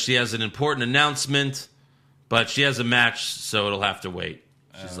 who says she has an important announcement, but she has a match, so it'll have to wait.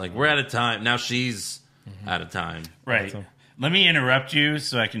 She's like, we're out of time. Now she's out of time. Right. Let me interrupt you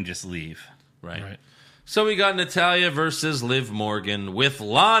so I can just leave. Right. So we got Natalya versus Liv Morgan with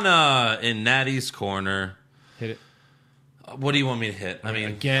Lana in Natty's corner. Hit it. What do you want me to hit? I mean,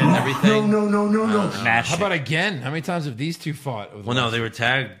 Again. everything. No. Mash How it. about again? How many times have these two fought? Well, no, they were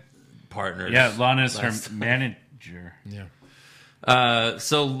tag partners. Yeah, Lana's her last time. manager. Yeah.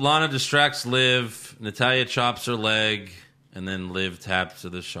 So Lana distracts Liv. Natalya chops her leg, and then Liv taps to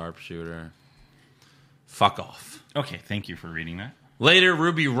the sharpshooter. Fuck off. Okay, thank you for reading that. Later,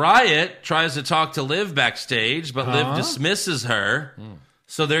 Ruby Riott tries to talk to Liv backstage, but Liv dismisses her.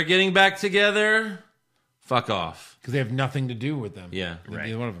 So they're getting back together. Fuck off. Because they have nothing to do with them. Yeah.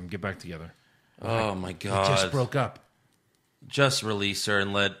 Neither one of them get back together. Oh my They god. just broke up. Just release her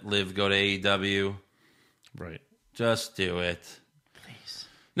and let Liv go to AEW. Right. Just do it. Please.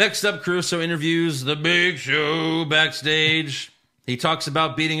 Next up, Caruso interviews The Big Show backstage. He talks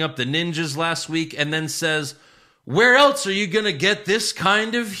about beating up the ninjas last week and then says, where else are you going to get this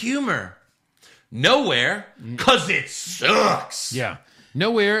kind of humor? Nowhere, because it sucks. Yeah.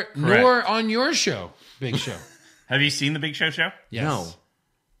 Nowhere, nor on your show, Big Show. Have you seen the Big Show show? Yes. No.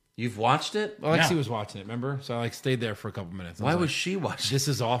 You've watched it? Alexi No. was watching it, remember? So I stayed there for a couple minutes. I Why was was like, she watching? this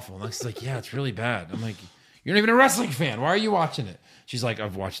is awful. And Alexi's like, yeah, it's really bad. I'm like, you're not even a wrestling fan. Why are you watching it? She's like,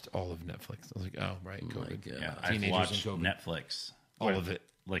 I've watched all of Netflix. I was like, oh, right. COVID. Yeah, I've Teenagers watched and COVID. Netflix. All of it.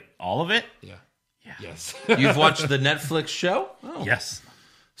 Like, all of it? Yeah. Yes. You've watched the Netflix show? Oh. Yes.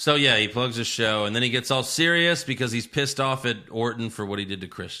 So yeah, he plugs his show, and then he gets all serious because he's pissed off at Orton for what he did to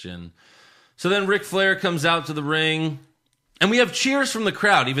Christian. So then Ric Flair comes out to the ring, and we have cheers from the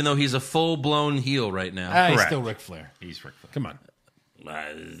crowd, even though he's a full-blown heel right now. He's Correct. still Ric Flair. He's Ric Flair. Come on.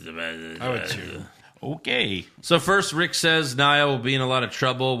 I would cheer. Okay. So first, Rick says Nia will be in a lot of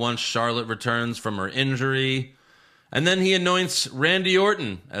trouble once Charlotte returns from her injury. And then he anoints Randy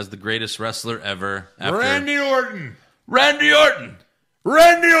Orton as the greatest wrestler ever. After Randy Orton. Randy Orton!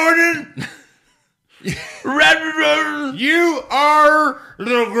 Randy Orton, Randy Orton! you are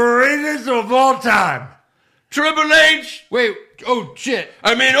the greatest of all time. Triple H! Wait. Oh, shit.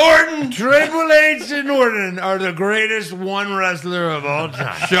 I mean Orton! Triple H and Orton are the greatest one wrestler of all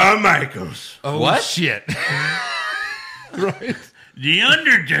time. Shawn Michaels. Oh, What? shit. Right. The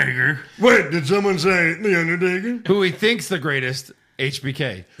Undertaker. Wait, did someone say The Undertaker? Who he thinks the greatest,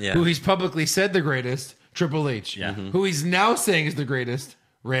 HBK. Yeah. Who he's publicly said the greatest, Triple H. Yeah. Who he's now saying is the greatest,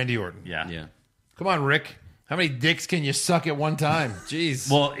 Randy Orton. Yeah. Yeah. Come on, Rick. How many dicks can you suck at one time?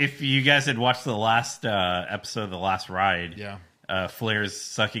 Jeez. Well, if you guys had watched the last episode of The Last Ride, Yeah. Flair's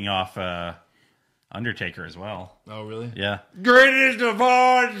sucking off Undertaker as well. Oh, really? Yeah. Greatest of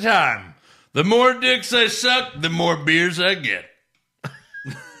all time. The more dicks I suck, the more beers I get.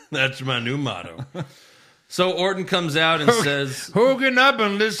 That's my new motto. So Orton comes out and says, Hogan, I've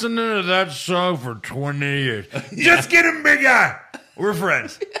been listening to that song for 20 years. Just get him, big guy. We're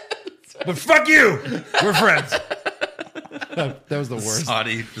friends. But fuck you. We're friends. That was the worst.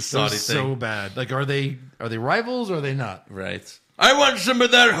 the That Saudi was thing. so bad. Like, are they rivals or are they not? Right. I want some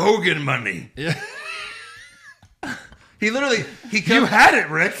of that Hogan money. Yeah. He You had it,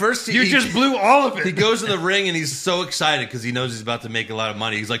 Rick. First, you just blew all of it. He goes in the ring and he's so excited because he knows he's about to make a lot of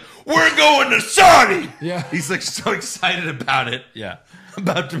money. He's like, "We're going to Saudi." Yeah. He's like so excited about it. Yeah.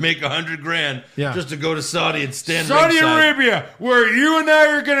 About to make $100,000 Yeah. just to go to Saudi and stand Saudi ringside. Arabia, where you and I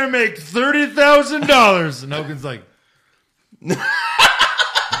are going to make $30,000. And Hogan's like,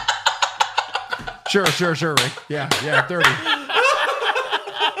 sure, Rick. Yeah, 30.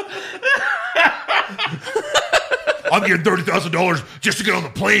 I'm getting $30,000 just to get on the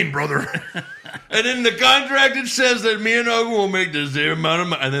plane, brother. And in the contract it says that me and Hogan will make the same amount of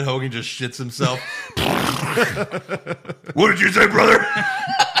money. And then Hogan just shits himself. What did you say, brother?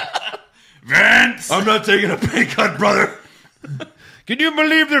 Vince! I'm not taking a pay cut, brother. Can you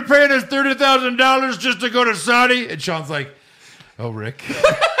believe they're paying us $30,000 just to go to Saudi? And Sean's like, oh, Rick.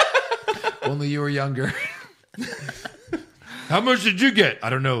 Only you were younger. How much did you get? I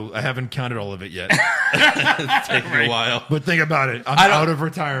don't know. I haven't counted all of it yet. It's taking a while. But think about it. I'm out of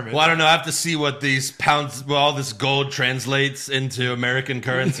retirement. Well, I don't know. I have to see what these pounds, well, all this gold translates into American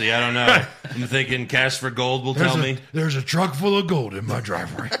currency. I don't know. I'm thinking cash for gold will tell me. There's a truck full of gold in my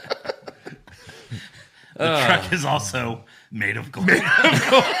driveway. The truck is also made of gold.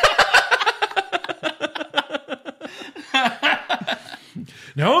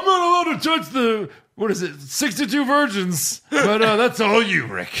 Now, I'm not allowed to touch the, 62 virgins. But that's all you,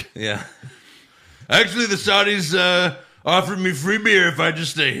 Rick. Yeah. Actually, the Saudis offered me free beer if I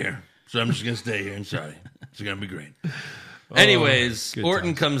just stay here. So I'm just going to stay here in Saudi. It's going to be great. Anyways, good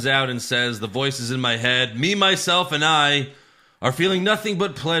Orton comes out and says, the voices in my head, me, myself, and I are feeling nothing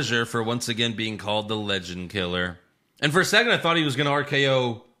but pleasure for once again being called the Legend Killer. And for a second, I thought he was going to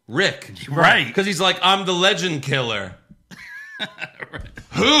RKO Rick. Right. Because he's like, I'm the Legend Killer.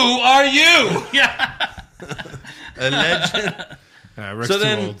 Who are you? Yeah. A legend. Rick's So too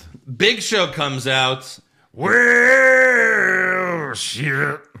then old. Big Show comes out. Well,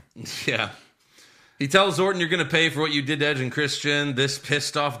 shit. Yeah. He tells Orton, you're going to pay for what you did to Edge and Christian. This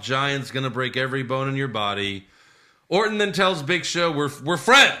pissed off giant's going to break every bone in your body. Orton then tells Big Show, we're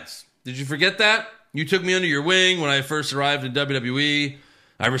friends. Did you forget that? You took me under your wing when I first arrived in WWE.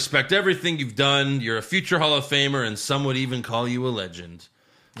 I respect everything you've done. You're a future Hall of Famer, and some would even call you a legend.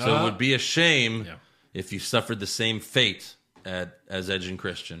 So it would be a shame if you suffered the same fate as Edge and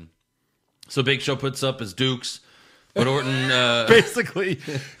Christian. So Big Show puts up his dukes, but Orton... Basically.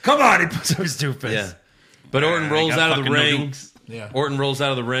 Come on, he puts up his toothpaste. Yeah. But Orton rolls out of the ring. Yeah. Orton rolls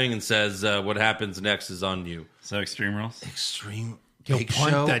out of the ring and says, what happens next is on you. So Extreme Rules. Extreme. He'll Big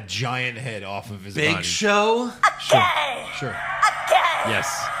punt Show. that giant head off of his Big body. Show. Sure.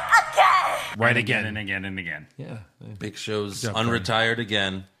 Yes. Right again. And again and again. Yeah. Big Show's job, unretired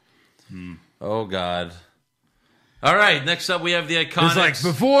again. Oh, God. All right, next up we have the Iconics. It's like,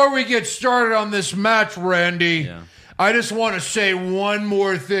 before we get started on this match, Randy, Yeah. I just want to say one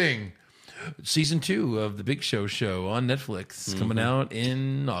more thing. Season 2 of the Big Show show on Netflix coming out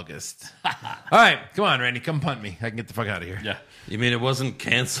in August. All right, come on, Randy, come punt me. I can get the fuck out of here. Yeah. You mean it wasn't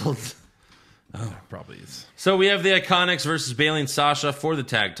canceled? Probably is. So we have the Iconics versus Bayley and Sasha for the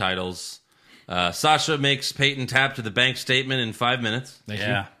tag titles. Sasha makes Peyton tap to the bank statement in 5 minutes. Thank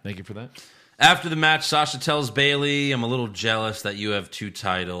Yeah. you. Thank you for that. After the match, Sasha tells Bayley, I'm a little jealous that you have 2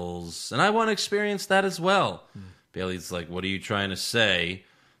 titles, and I want to experience that as well. Bayley's like, what are you trying to say?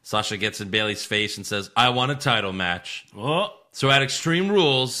 Sasha gets in Bayley's face and says, I want a title match. Oh. So at Extreme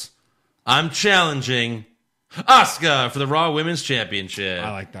Rules, I'm challenging Asuka for the Raw Women's Championship.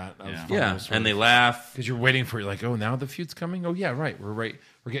 I like that. That was fun. Yeah, and they laugh. Because you're waiting for, like, oh, now the feud's coming? Oh, yeah, right. We're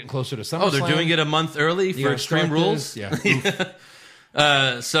getting closer to SummerSlam. Oh, they're doing it a month early You for gotta Extreme start Rules? this.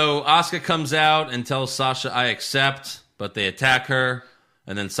 Yeah. So Asuka comes out and tells Sasha, I accept, but they attack her.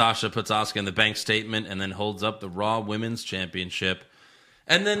 And then Sasha puts Asuka in the bank statement and then holds up the Raw Women's Championship.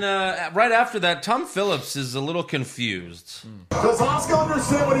 And then right after that, Tom Phillips is a little confused. Does Asuka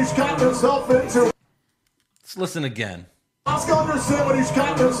understand what he's gotten himself into? Let's listen again. Asuka understand what he's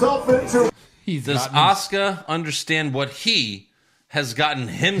gotten himself into. Does Asuka understand what he has gotten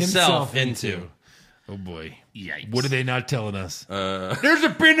himself into? Oh boy. Yikes. What are they not telling us? There's a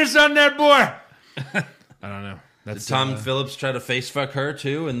penis on that boy. I don't know. Did Tom Phillips try to face fuck her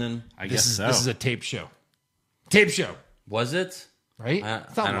too? And then I guess so. This is a tape show. Tape show. Was it? Right?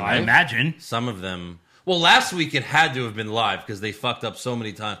 It's not I don't know. I live. imagine. Some of them. Well, last week it had to have been live because they fucked up so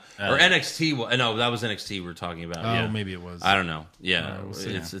many times. Or NXT. No, that was NXT we were talking about. Oh, Yeah. maybe it was. I don't know. Yeah,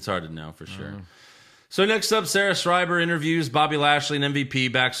 it's hard to know for sure. So next up, Sarah Schreiber interviews Bobby Lashley and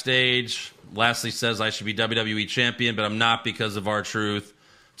MVP backstage. Lashley says, I should be WWE champion, but I'm not because of R-Truth.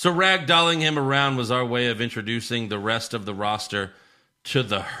 So ragdolling him around was our way of introducing the rest of the roster to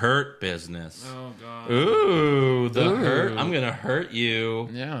the Hurt Business. Oh, God. Ooh, the Hurt. I'm going to hurt you.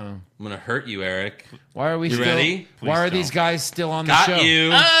 Yeah. I'm going to hurt you, Eric. Why are we You still... ready? Why are Please these don't. guys still on the Got show?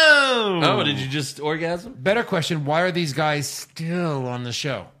 you. Oh! Oh, did you just orgasm? Better question, why are these guys still on the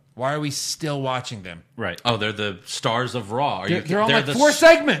show? Why are we still watching them? Right. Oh, they're the stars of Raw. Are you? They're on like the 4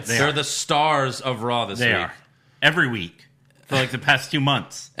 segments. They're the stars of Raw this They week. are. Every week. For like the past 2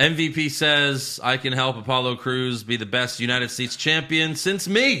 months. MVP says, I can help Apollo Crews be the best United States champion since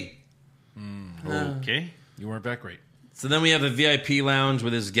me. Okay. You weren't that great. So then we have a VIP lounge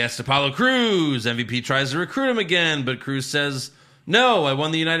with his guest Apollo Crews. MVP tries to recruit him again, but Crews says, no, I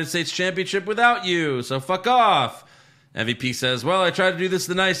won the United States Championship without you, so fuck off. MVP says, well, I tried to do this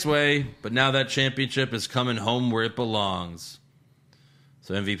the nice way, but now that championship is coming home where it belongs.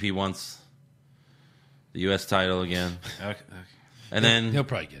 So MVP wants the U.S. title again. Okay. And then He'll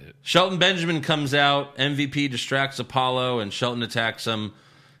probably get it. Shelton Shelton Benjamin comes out. MVP distracts Apollo, and Shelton attacks him.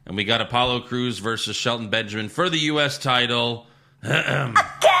 And we got Apollo Crews versus Shelton Benjamin for the U.S. title.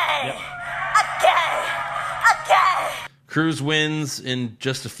 Crews wins in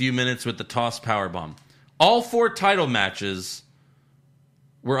just a few minutes with the toss powerbomb. All 4 title matches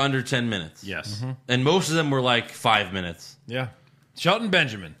were under 10 minutes. Yes. And most of them were like 5 minutes. Yeah. Shelton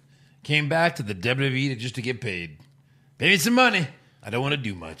Benjamin came back to the WWE just to get paid. Pay me some money. I don't want to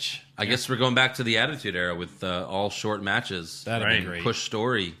do much. I guess we're going back to the Attitude Era with all short matches. That'd Right. be great. Push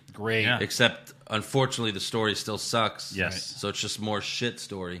story. Great. Yeah. Except, unfortunately, the story still sucks. Yes. So it's just more shit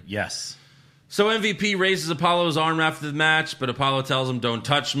story. Yes. So MVP raises Apollo's arm after the match, but Apollo tells him, don't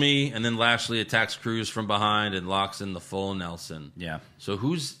touch me. And then Lashley attacks Crews from behind and locks in the full Nelson. Yeah. So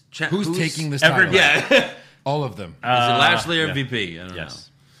who's taking this title? Everybody. Yeah. All of them. Is it Lashley or yeah. MVP? I don't know. Yes.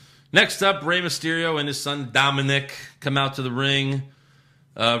 Next up, Rey Mysterio and his son Dominic come out to the ring.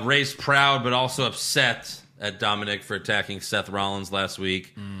 Rey's proud but also upset at Dominic for attacking Seth Rollins last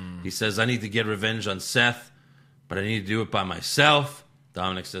week. He says, I need to get revenge on Seth, but I need to do it by myself.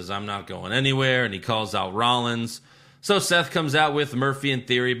 Dominic says, I'm not going anywhere, and he calls out Rollins. So Seth comes out with Murphy and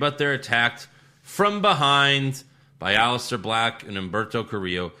Theory, but they're attacked from behind by Aleister Black and Humberto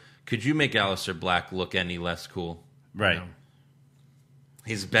Carrillo. Could you make Aleister Black look any less cool? Right. No.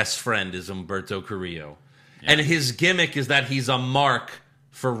 His best friend is Humberto Carrillo. And his gimmick is that he's a mark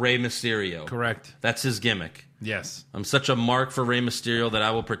for Rey Mysterio. Correct. That's his gimmick. Yes. I'm such a mark for Rey Mysterio that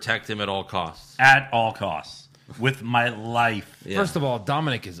I will protect him at all costs. At all costs. With my life. Yeah. First of all,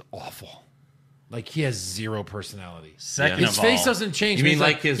 Dominic is awful. Like, he has 0 personality. Second Yeah. of His all. face doesn't change. You mean He's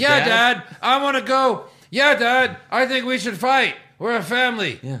like his yeah, dad? Dad, I want to go. Yeah, Dad, I think we should fight. We're a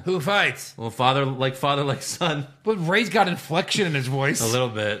family. Yeah. Who fights? Well, father like son. But Ray's got inflection in his voice. A little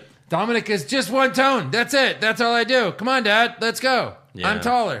bit. Dominic is just one tone. That's it. That's all I do. Come on, Dad. Let's go. Yeah. I'm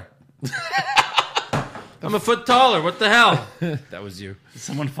taller. I'm a foot taller. What the hell? That was you. Did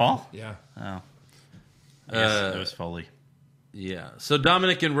someone fall? Yeah. Oh. Yes, it was Foley. Yeah. So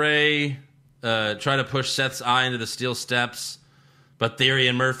Dominic and Rey try to push Seth's eye into the steel steps, but Theory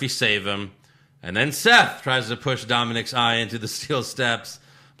and Murphy save him. And then Seth tries to push Dominic's eye into the steel steps,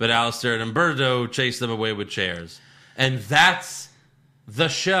 but Aleister and Humberto chase them away with chairs. And that's the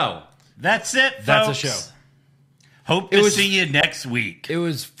show. That's it, folks. That's a show. Hope It to was- see you next week. It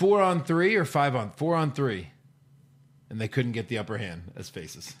was 4-on-3 or 4-on-3. And they couldn't get the upper hand as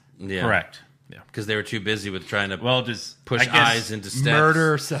faces. Yeah. Correct. Because they were too busy with trying to Well, just push I guess eyes into steps.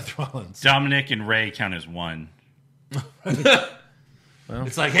 Murder Seth Rollins. Dominic and Ray count as one.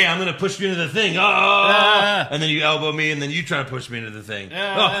 It's like, hey, I'm going to push you into the thing. Oh! And then you elbow me, and then you try to push me into the thing. Like,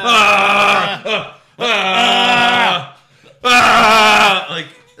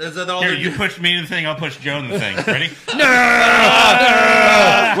 is that all Here, they're you doing? push me in the thing, I'll push Joe in the thing. Ready?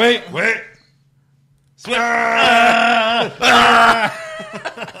 Wait.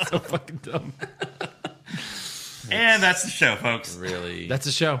 So fucking dumb. And that's the show, folks. Really? That's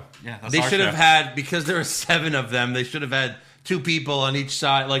a show. Yeah, that's They our should have show. had, because there were 7 of them, they should have had two people on each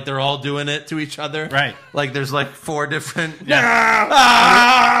side, like they're all doing it to each other. Right. Like there's like 4 different. Switch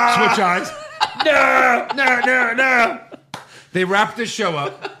eyes. No. They wrap the show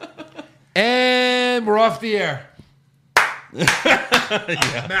up, and we're off the air.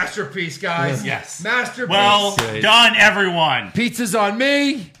 Masterpiece, guys. Yes. Masterpiece. Well done, everyone. Pizza's on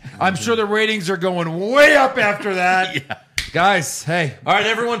me. I'm sure the ratings are going way up after that. Yeah. Guys, hey. All right,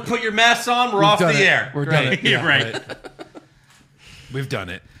 everyone, put your masks on. We're off the done it. air. We're done it. Yeah, right. We've done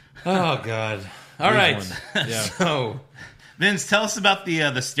it. Oh God. All right. won. Yeah. So Vince, tell us about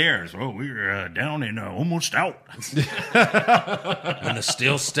the stairs. Oh, we were down and almost out. and the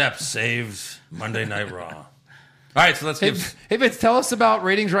steel steps saved Monday Night Raw. All right, so let's Hey, give. hey, Vince, tell us about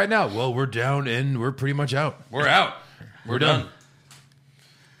ratings right now. Well, we're down and we're pretty much out. We're out. We're done.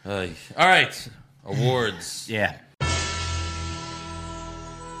 All right, awards. Yeah.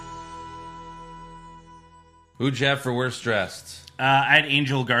 Who'd you have for worst dressed? I had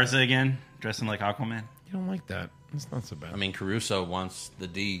Angel Garza again, dressing like Aquaman. You don't like that. That's not so bad. I mean, Caruso wants the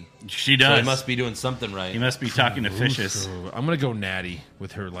D. She So does. he must be doing something right. He must be talking to fishes. So, I'm going to go Natty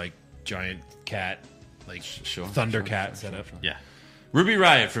with her, like, giant cat, like, Thundercat setup. Yeah. Ruby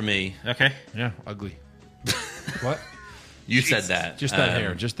Riott for me. Okay. Yeah, ugly. What? You said that. Just that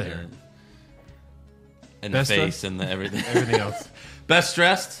hair. Just the hair. And Best the face dressed? and the everything. Everything else. Best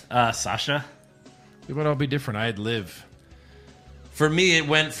dressed? Sasha. It would all be different. I had Liv. For me, it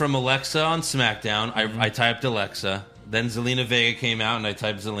went from Alexa on SmackDown. I typed Alexa. Then Zelina Vega came out, and I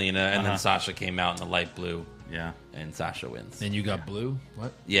typed Zelina. And then Sasha came out in the light blue. Yeah. And Sasha wins. And you got blue?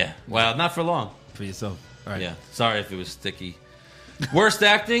 What? Yeah. Well, not for long. For yourself. All right. Yeah. Sorry if it was sticky. Worst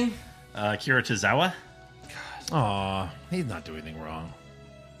acting? Kira Tozawa. Aw, he's not doing anything wrong.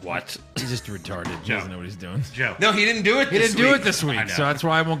 What? He's just retarded. He doesn't know what he's doing. Joe. No, he didn't do it He this didn't do week. it this I week, know. so that's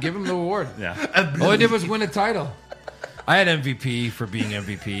why I won't give him the award. Yeah. All he did was win a title. I had MVP for being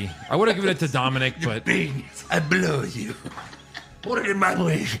MVP. I would have given it to Dominic, but I blow you. Put it in my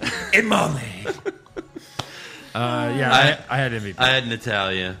leg. In my leg. yeah, I had MVP. I had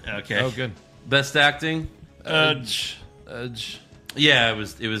Natalia. Okay. Oh, good. Best acting? Edge. Yeah, it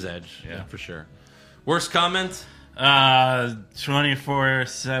was Edge. Yeah, for sure. Worst comment? 24,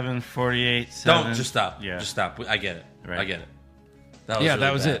 7, 48, 7. Don't just stop. Yeah. Just stop. I get it. Right. I get it. That was Yeah, really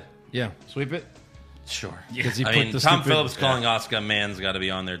that was bad. it. Yeah, sweep it. Sure. Because he I put mean, the Tom stupid- Phillips calling Asuka man's got to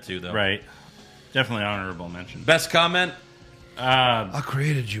be on there too, though. Right. Definitely honorable mention. Best comment? I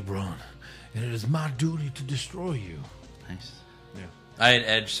created you, Braun, and it is my duty to destroy you. Nice. I had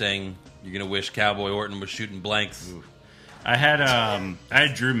Edge saying, "You're gonna wish Cowboy Orton was shooting blanks." I had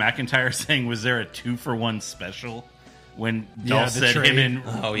Drew McIntyre saying, "Was there a 2-for-1 special?" When Dolph the said trade. him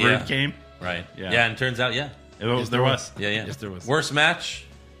and Oh, Rude yeah. came. Right. Yeah. Yeah, and turns out, yeah. There was. Yeah. Yes, there was. Worst match?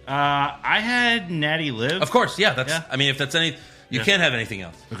 I had Natty Liv. Of course, yeah. That's. Yeah. I mean, if that's any, you Yeah. can't have anything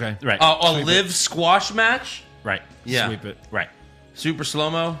else. Okay. Right. A live squash match? Right. Yeah. Sweep it. Right. Super slow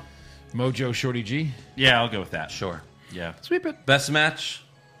mo? Mojo Shorty G. Yeah, I'll go with that. Sure. Yeah. Sweep it. Best match?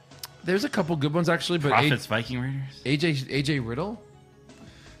 There's a couple good ones actually, but Profits, Viking Raiders. AJ Riddle.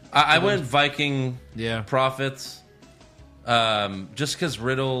 I went Viking Yeah. Profits. Just because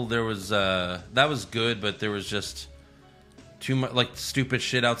Riddle, there was that was good, but there was just too much like stupid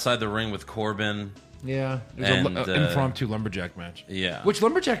shit outside the ring with Corbin. Yeah. There's And, an impromptu lumberjack match. Yeah. Which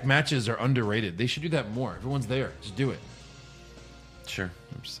lumberjack matches are underrated. They should do that more. Everyone's there. Just do it. Sure.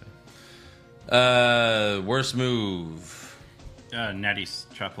 I'm just saying. Worst move. Natty's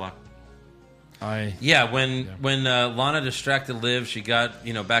chop block. Yeah, when Lana distracted Liv, she got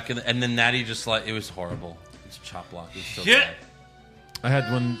back in, and then Natty just like it was horrible. It's chop block. It was so Shit. bad. I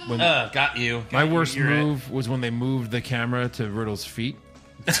had when Got you. my worst you're move was when they moved the camera to Riddle's feet.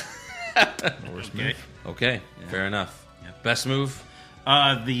 Worst move. Okay, fair enough. Best move.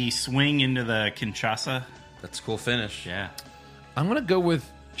 The swing into the Kinshasa. That's a cool finish. Yeah. I'm gonna go with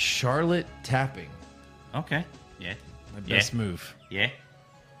Charlotte tapping. Okay. Yeah. My best move. Yeah.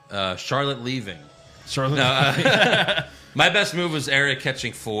 Charlotte leaving. Charlotte. My best move was Eric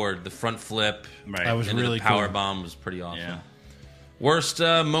catching Ford. The front flip. Right. That was Into really the power cool. bomb was pretty awesome. Yeah. Worst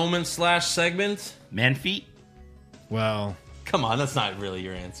moment/segment? Man feet. Well, Come on, that's not really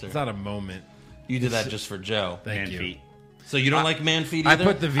your answer. it's not a moment. You did that just for Joe. Thank Man you. feet. So you don't like man feet I either?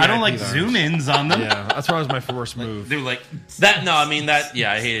 put the VIP I don't like lounge. zoom ins on them. Yeah, that's why it was my worst move. They're like, that. No, I mean that.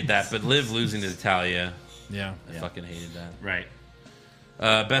 Yeah, I hated that. But Liv losing to Natalia, Yeah. I fucking hated that. right.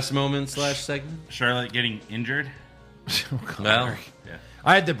 Best moment/segment? Charlotte getting injured. Well, Yeah.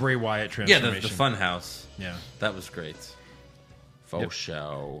 I had the Bray Wyatt yeah, transformation. the fun house. Yeah. That was great. Faux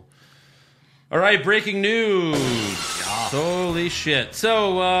show. All right, breaking news. Holy shit.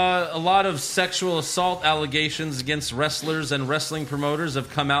 So, a lot of sexual assault allegations against wrestlers and wrestling promoters have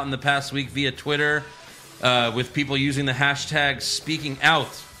come out in the past week via Twitter, with people using the hashtag speaking out.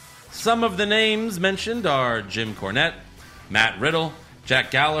 Some of the names mentioned are Jim Cornette, Matt Riddle, Jack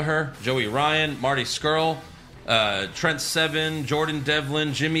Gallagher, Joey Ryan, Marty Scurll, Trent Seven, Jordan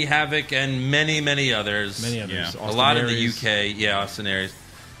Devlin, Jimmy Havoc, and many, many others. Many others. A lot in the UK. Austin Aries.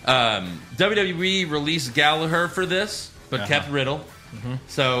 WWE released Gallagher for this, but kept Riddle.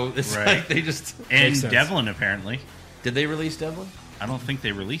 So it's like they just... And Devlin, apparently. Did they release Devlin? I don't think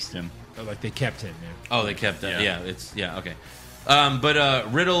they released him. Oh, like they kept him, yeah. Oh, they kept him. Yeah, okay.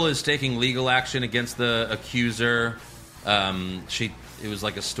 But Riddle is taking legal action against the accuser. It was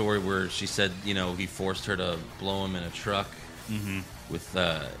like a story where she said, he forced her to blow him in a truck with,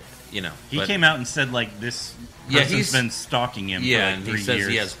 He came out and said, like, this person's been stalking him for like 3 years. And he says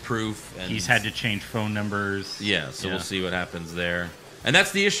he has proof. And he's had to change phone numbers. So we'll see what happens there. And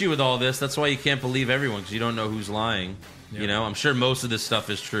that's the issue with all this. That's why you can't believe everyone, because you don't know who's lying. Yeah. I'm sure most of this stuff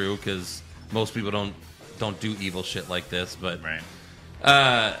is true, because most people don't do evil shit like this. But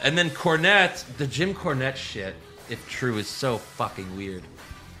and then Cornette, the Jim Cornette shit, if true, is so fucking weird.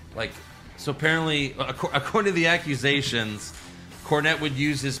 Like, so apparently, according to the accusations, Cornette would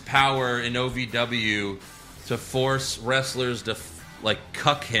use his power in OVW to force wrestlers to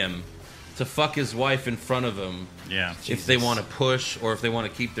cuck him, to fuck his wife in front of him. Yeah. If they want to push or if they want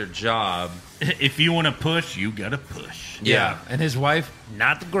to keep their job. If you want to push, you gotta push. Yeah. And his wife,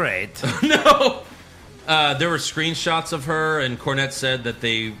 not great. No. There were screenshots of her, and Cornette said that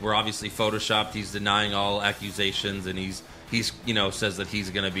they were obviously photoshopped. He's denying all accusations, and he's says that he's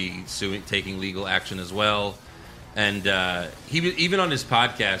going to be taking legal action as well. And he even on his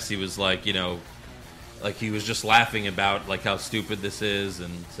podcast, he was like, like he was just laughing about like how stupid this is,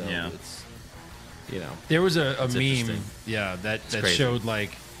 and so it's, there was a meme, interesting. that showed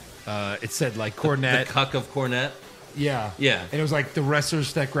like it said like Cornette, the cuck of Cornette. Yeah. And it was like the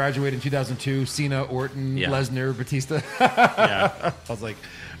wrestlers that graduated in 2002: Cena, Orton, Lesnar, Batista. I was like,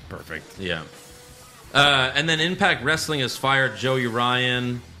 perfect. Yeah. And then Impact Wrestling has fired Joey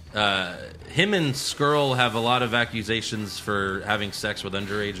Ryan. Him and Scurll have a lot of accusations for having sex with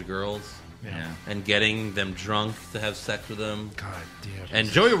underage girls. Yeah. And getting them drunk to have sex with them. God damn. And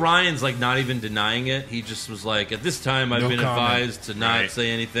Joey Ryan's like not even denying it. He just was like, at this time I've been advised to not say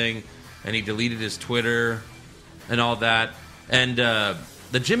anything. And he deleted his Twitter and all that. And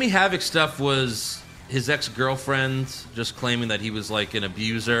the Jimmy Havoc stuff was his ex-girlfriend just claiming that he was like an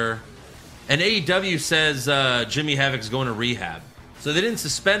abuser. And AEW says Jimmy Havoc's going to rehab. So they didn't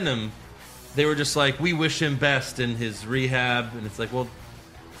suspend him. They were just like, we wish him best in his rehab. And it's like, well,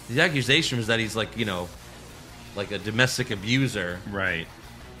 the accusation was that he's like, like a domestic abuser. Right.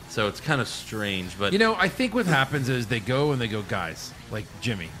 So it's kind of strange. But I think what happens is they go, guys, like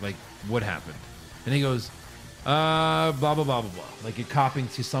Jimmy, like, what happened? And he goes, blah, blah, blah, blah, blah. Like you're copying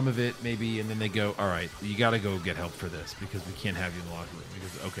to some of it, maybe, and then they go, all right, you got to go get help for this because we can't have you in the locker room.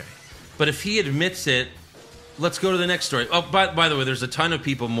 Because, okay. But if he admits it, let's go to the next story. Oh, by the way, there's a ton of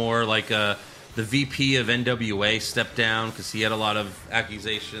people more, like the VP of NWA stepped down because he had a lot of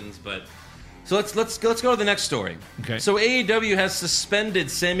accusations. But so let's go to the next story. Okay. So AEW has suspended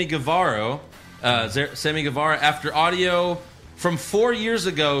Sammy Guevara after audio from 4 years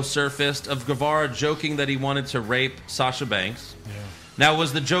ago surfaced of Guevara joking that he wanted to rape Sasha Banks. Yeah. Now,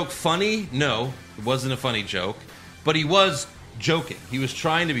 was the joke funny? No, it wasn't a funny joke. But he was joking. He was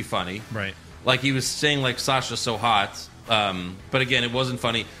trying to be funny. Right. Like he was saying like Sasha's so hot. But again, it wasn't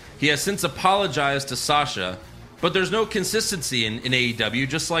funny. He has since apologized to Sasha. But there's no consistency in AEW,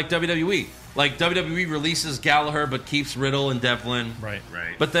 just like WWE. Like WWE releases Gallagher but keeps Riddle and Devlin. Right.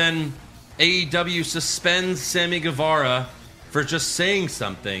 But then AEW suspends Sammy Guevara for just saying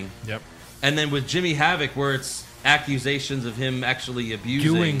something. Yep. And then with Jimmy Havoc, where it's accusations of him actually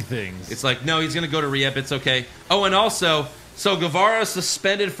abusing. Doing things. It's like, no, he's going to go to rehab. It's okay. Oh, and also, so Guevara is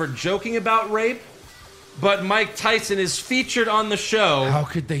suspended for joking about rape, but Mike Tyson is featured on the show. How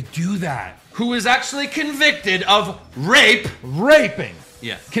could they do that? Who is actually convicted of rape. Raping.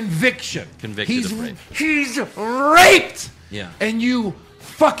 Yeah. Conviction. Convicted of rape. He's raped. Yeah. And you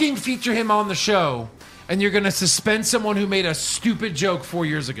fucking feature him on the show. And you're going to suspend someone who made a stupid joke 4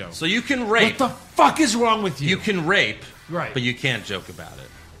 years ago. So you can rape. What the fuck is wrong with you? You can rape, right? But you can't joke about it.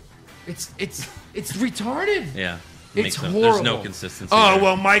 It's retarded. Yeah. It's horrible. There's no consistency. Oh, there.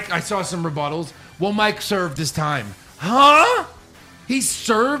 well, Mike, I saw some rebuttals. Well, Mike served his time. Huh? He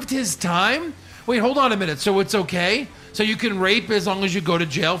served his time? Wait, hold on a minute. So it's okay? So you can rape as long as you go to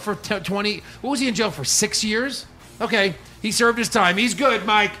jail for 20... What was he in jail for, 6 years? Okay, he served his time. He's good,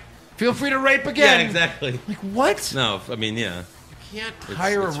 Mike. Feel free to rape again. Yeah, exactly. Like what? No, I mean, yeah. You can't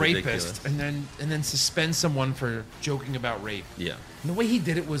hire it's a rapist ridiculous. and then suspend someone for joking about rape. Yeah. And the way he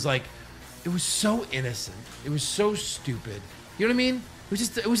did it was like, it was so innocent. It was so stupid. You know what I mean?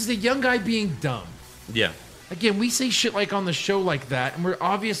 It was just a young guy being dumb. Yeah. Again, we say shit like on the show like that, and we're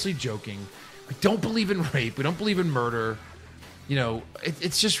obviously joking. We don't believe in rape. We don't believe in murder. You know,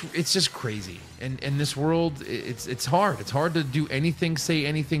 it's just crazy. And in this world, it's hard. It's hard to do anything, say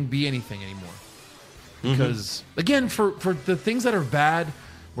anything, be anything anymore. Because again, for the things that are bad,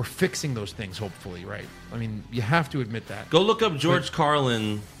 we're fixing those things. Hopefully, right? I mean, you have to admit that. Go look up George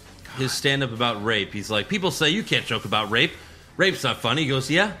Carlin, his stand-up about rape. He's like, people say you can't joke about rape. Rape's not funny. He goes,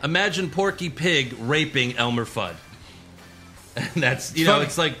 yeah, imagine Porky Pig raping Elmer Fudd. And that's, you know, funny.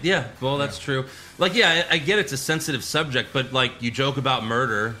 it's like, yeah, well, that's true. Like, yeah, I get it's a sensitive subject, but, like, you joke about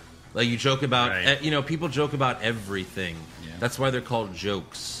murder. Like, you joke about, you know, people joke about everything. Yeah. That's why they're called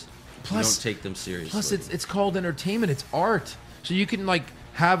jokes. Plus- you don't take them seriously. Plus, it's called entertainment. It's art. So you can like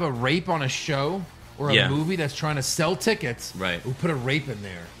have a rape on a show or a Yeah. movie that's trying to sell tickets. Right. We'll put a rape in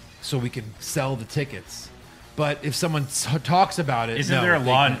there so we can sell the tickets. But if someone talks about it, Isn't no, there a they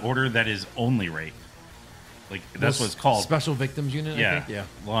Law can- and Order that is only rape? Like that's what it's called. Special Victims Unit. Yeah. I think. Yeah.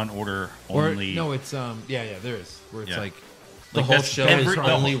 Law and Order Or only. no, it's yeah, there is where it's Yeah. like the like whole that's show every- is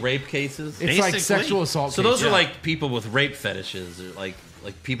the only whole- rape cases? it's like Basically. sexual assault. So those cases. are like people with rape fetishes, or like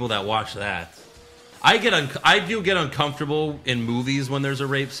people that watch that. I do get uncomfortable in movies when there's a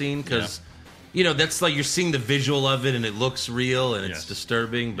rape scene because, you know, that's like you're seeing the visual of it and it looks real and it's Yes.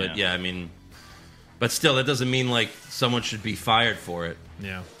 disturbing. But Yeah. yeah, I mean, but still, that doesn't mean like someone should be fired for it.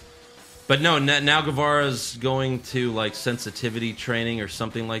 yeah. But no, now Guevara's going to like sensitivity training or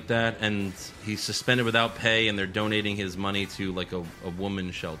something like that, and he's suspended without pay, and they're donating his money to like a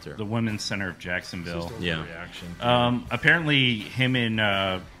women's shelter. the Women's Center of Jacksonville. Yeah. Reaction. Apparently, him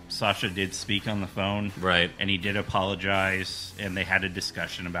and Sasha did speak on the phone, Right. And he did apologize, and they had a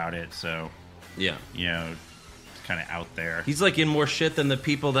discussion about it. So, Yeah. you know, it's kind of out there. He's like in more shit than the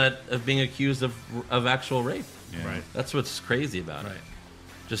people that are being accused of actual rape. Yeah. Right. That's what's crazy about Right. it.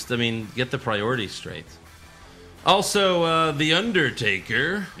 Just, I mean, get the priorities straight. Also, The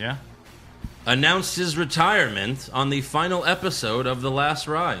Undertaker Yeah. announced his retirement on the final episode of The Last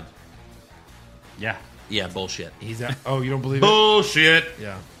Ride. Yeah. Yeah, bullshit. He's at, oh, you don't believe it? Bullshit.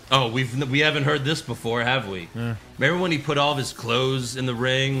 Yeah. Oh, we haven't heard this before, have we? Remember when he put all of his clothes in the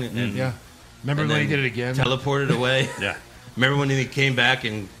ring and Yeah. Remember and when he then did it again? teleported away? Yeah. Remember when he came back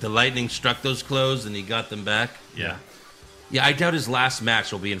and the lightning struck those clothes and he got them back? Yeah. Yeah, I doubt his last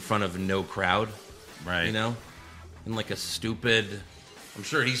match will be in front of no crowd. Right. You know, in like a stupid. I'm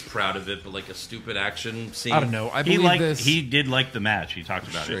sure he's proud of it, but like a stupid action scene. I don't know. I He believe this. He did like the match. He talked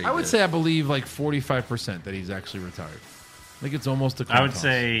about Sure. it. I would say I believe like 45% that he's actually retired. I think it's almost a coin I would toss.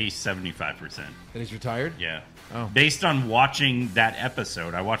 say 75%. that he's retired. Yeah. Oh. Based on watching that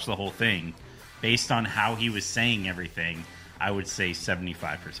episode, I watched the whole thing. Based on how he was saying everything, I would say 75%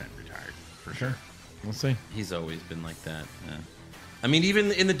 retired for sure. We'll see. He's always been like that. Yeah. I mean,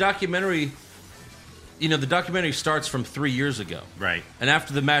 even in the documentary, you know, the documentary starts from 3 years ago. Right. And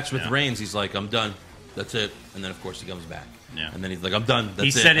after the match with Yeah. Reigns, he's like, "I'm done. That's it." And then, of course, he comes back. Yeah. And then he's like, "I'm done. That's He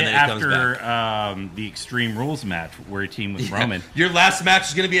it." said and it then he comes after back. the Extreme Rules match where he teamed with Roman. Your last match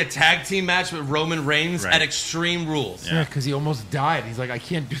is going to be a tag team match with Roman Reigns Right. at Extreme Rules. Yeah, because he almost died. He's like, I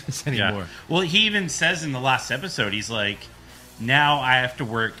can't do this anymore. Well, he even says in the last episode, he's like, now I have to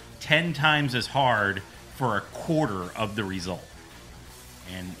work 10 times as hard for a quarter of the result.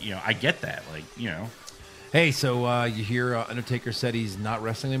 And, you know, I get that. Like, you know, Hey, so you hear Undertaker said he's not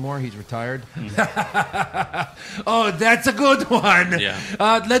wrestling anymore? He's retired? Oh, that's a good one. Yeah.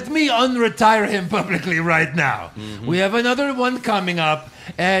 Let me unretire him publicly right now. Mm-hmm. We have another one coming up,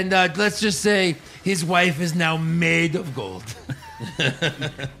 and let's just say his wife is now made of gold.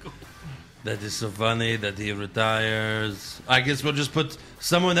 That is so funny that he retires. I guess we'll just put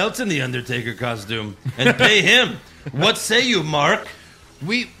someone else in the Undertaker costume and pay him. What say you, Mark?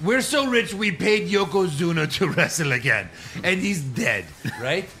 We're so rich, we paid Yokozuna to wrestle again. And he's dead,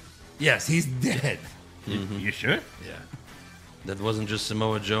 right? Yes, he's dead. you should. Yeah. That wasn't just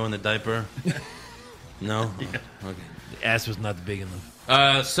Samoa Joe in the diaper? No? Okay. The ass was not big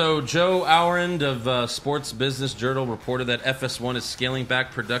enough. So Joe Aurand of Sports Business Journal reported that FS1 is scaling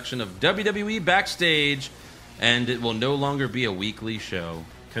back production of WWE Backstage, and it will no longer be a weekly show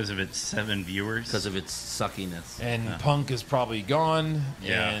Because of its 7 viewers. because of its suckiness. And Punk is probably gone.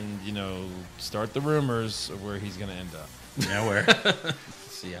 Yeah. And, you know, start the rumors of where he's going to end up. Nowhere.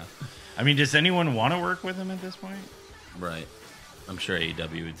 So, yeah, I mean, does anyone want to work with him at this point? right. I'm sure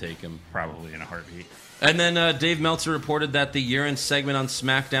AEW would take him. Probably in a heartbeat. And then Dave Meltzer reported that the urine segment on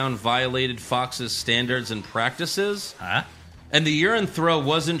SmackDown violated Fox's standards and practices. Huh? And the urine throw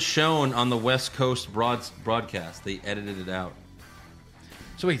wasn't shown on the West Coast broadcast. They edited it out.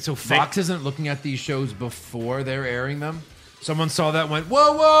 So wait, so Fox isn't looking at these shows before they're airing them? Someone saw that and went,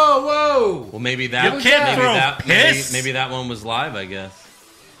 whoa, whoa, whoa! Well, maybe that. You can't throw piss. Maybe that one was live. I guess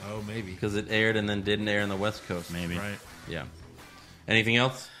Oh, maybe. because it aired and then didn't air on the West Coast. Maybe. Right. Yeah. Anything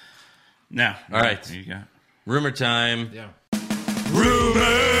else? No. All right. There you go. Rumor time. Yeah.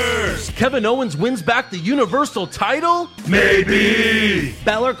 Rumors! Kevin Owens wins back the Universal title? Maybe!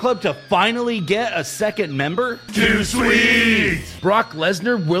 Balor Club to finally get a second member? Too sweet! Brock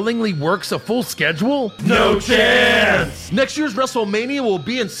Lesnar willingly works a full schedule? No chance! Next year's WrestleMania will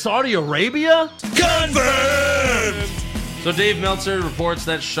be in Saudi Arabia? Confirmed! So Dave Meltzer reports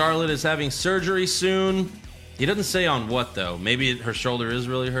that Charlotte is having surgery soon. He doesn't say on what, though. Maybe her shoulder is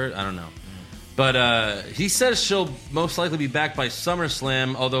really hurt. I don't know. But he says she'll most likely be back by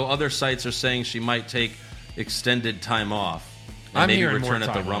SummerSlam, although other sites are saying she might take extended time off. And I'm maybe hearing return more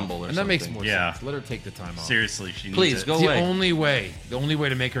at the time Rumble off. or And something. that makes more Yeah. sense. Let her take the time off. Seriously, she needs Please, it. go It's away. the only way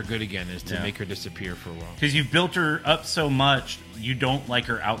to make her good again is to make her disappear for a while. Because you've built her up so much, you don't like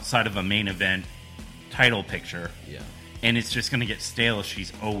her outside of a main event title picture. Yeah. And it's just going to get stale if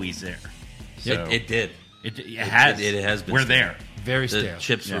she's always there. So It did. It has. It has been We're stale. there. Very The stale.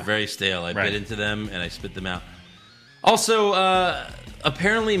 chips were Yeah. very stale. I Right. bit into them and I spit them out. Also,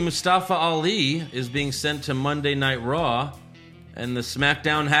 apparently Mustafa Ali is being sent to Monday Night Raw, and the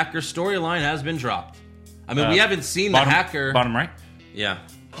SmackDown hacker storyline has been dropped. I mean, we haven't seen the hacker. Bottom right. Yeah,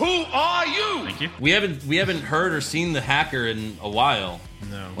 Who are you? Thank you. we haven't heard or seen the hacker in a while.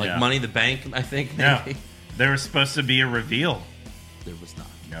 No. Like Yeah. Money in the Bank, I think. No. Maybe. There was supposed to be a reveal. There was not.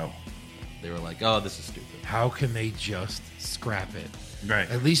 No. They were like, "Oh, this is stupid." How can they just scrap it? Right.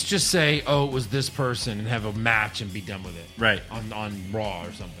 At least just say, "Oh, it was this person," and have a match and be done with it. Right. On Raw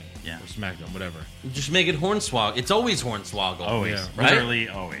or something. Yeah. Or SmackDown, whatever. Just make it Hornswoggle. It's always Hornswoggle. Always. Yeah. Right? Literally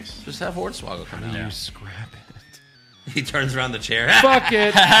always. Just have Hornswoggle come out. You scrap it. He turns around the chair. Fuck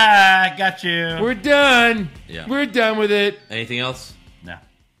it. Ha! Got you. We're done. Yeah. We're done with it. Anything else? No.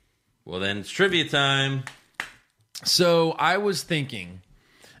 Well, then it's trivia time. So I was thinking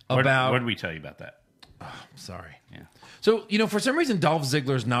about. What did we tell you about that? Sorry. Yeah. So for some reason, Dolph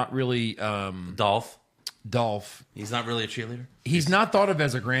Ziggler's not really Dolph. Dolph. He's not really a cheerleader. He's not thought of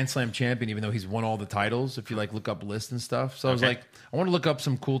as a Grand Slam champion, even though he's won all the titles. If you look up lists and stuff. So I was Okay. like, I want to look up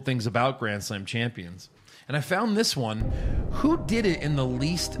some cool things about Grand Slam champions, and I found this one. Who did it in the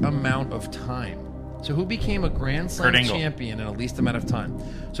least amount of time? So who became a Grand Slam Kurt Angle. champion in the least amount of time?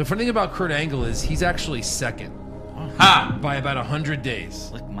 So funny thing about Kurt Angle is he's actually second Ha! by about 100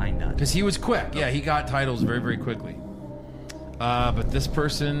 days. Lick my nut. Because he was quick. Yeah, he got titles very, very quickly. But this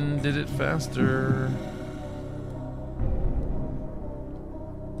person did it faster.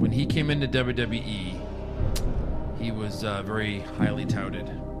 When he came into WWE, he was very highly touted.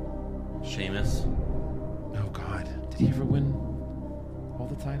 Sheamus. Oh, God. Did he ever win all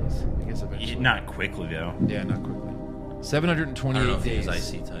the titles? I guess eventually. Not quickly, though. Yeah, not quickly. I don't know 728 if he was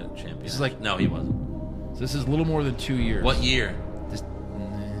days. IC title champion. This is like- no, he wasn't. So this is a little more than 2 years. What year?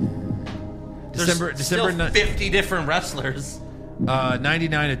 December Still ni- 50 different wrestlers.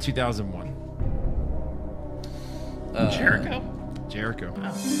 99 to 2001. Jericho? Jericho.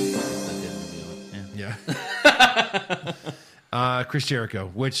 That didn't reveal it. Yeah. Chris Jericho,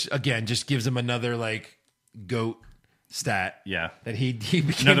 which again just gives him another GOAT stat. Yeah. That he became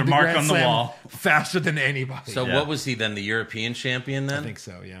Another the mark Grand on the Slam wall. faster than anybody. So Yeah. what was he then? The European champion then? I think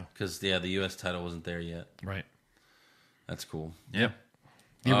so. Yeah. Because the U.S. title wasn't there yet. Right. That's cool. Yep.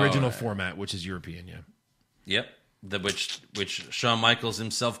 The original right. format, which is European. Yeah. Yep. Which Shawn Michaels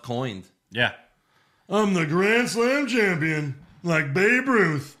himself coined. Yeah. I'm the Grand Slam champion, like Babe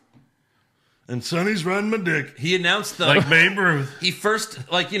Ruth. And Sonny's riding my dick. He announced the Like Babe Ruth. He first,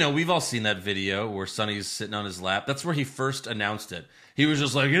 we've all seen that video where Sonny's sitting on his lap. That's where he first announced it. He was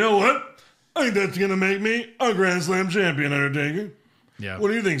just like, You know what? I think that's going to make me a Grand Slam champion, Undertaker. Yeah. What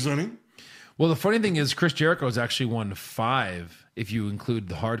do you think, Sonny? Well, the funny thing is, Chris Jericho has actually won 5 if you include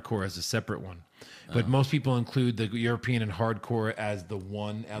the hardcore as a separate one. But most people include the European and hardcore as the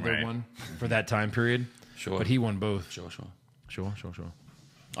one other Right. one for that time period. Sure. But he won both. Sure. Sure. All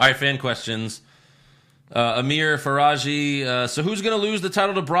right, fan questions. Amir Faraji. So who's going to lose the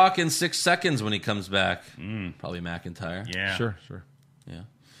title to Brock in 6 seconds when he comes back? Probably McIntyre. Yeah. Sure. Yeah.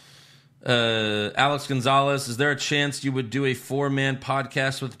 Alex Gonzalez. Is there a chance you would do a 4-man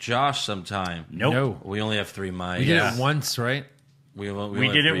podcast with Josh sometime? Nope. No. We only have 3 mics. We did it once, right? We We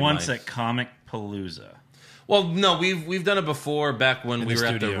did it once at Comic Palooza. Well, no, we've done it before back when we the were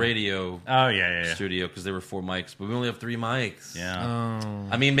at the studio. radio Oh yeah. studio because there were 4 mics, but we only have 3 mics. Yeah.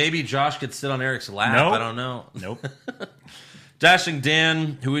 I mean, maybe Josh could sit on Eric's lap. Nope. I don't know. Nope. Dashing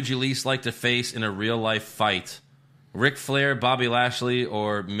Dan, who would you least like to face in a real life fight? Ric Flair, Bobby Lashley,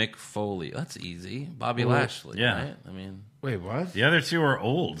 or Mick Foley? That's easy. Bobby Lashley, yeah. right? I mean, Wait, what? The other two are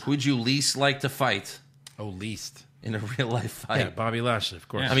old. who would you least like to fight Oh, least. in a real life fight? Yeah, Bobby Lashley, of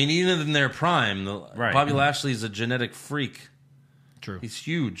course. Yeah. I mean, even in their prime, Right. Bobby Lashley's a genetic freak. True. He's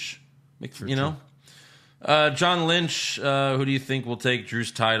huge. You know? John Lynch, who do you think will take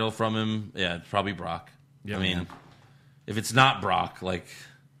Drew's title from him? Yeah, it's probably Brock. Yeah, I mean, yeah. if it's not Brock, like,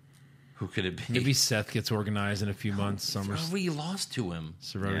 who could it be? Maybe Seth gets organized in a few months. We lost to him.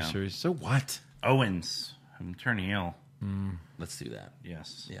 Survivor Yeah. Series. So what? Owens. I'm turning ill. Let's do that.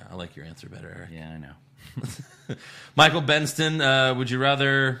 Yes. Yeah, I like your answer better, Eric. Yeah, I know. Michael Benston, would you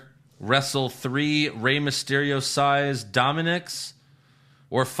rather wrestle 3 Rey Mysterio-sized Dominics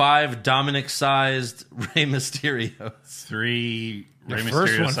or 5 Dominic-sized Rey Mysterios? 3 The Rey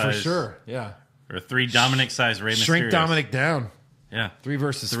first Mysterio one size, for sure. Yeah. or 3 Dominic-sized Rey Mysterios. Shrink Dominic down. Yeah. 3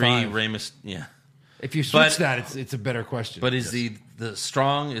 versus 3 5. Rey Mysterio. Yeah. If you But- switch that, it's a better question. But is he the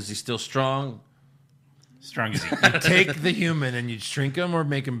strong? Is he still strong? Strong as he. take the human and you shrink him or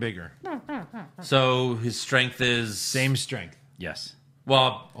make him bigger. So his strength is Same strength. Yes.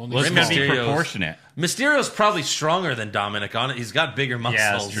 Well, Only Well, it's Rey going to be Mysterio's- proportionate. Mysterio's probably stronger than Dominic on it. He's got bigger Yeah,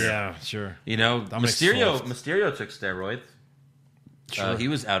 that's muscles. true. Yeah, sure. You know, Dominic's Mysterio soft. took steroids. Sure. He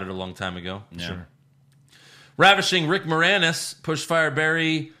was outed a long time ago. Yeah. Sure. Ravishing Rick Moranis, Pushfire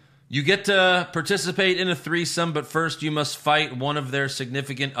Barry. You get to participate in a threesome, but first you must fight one of their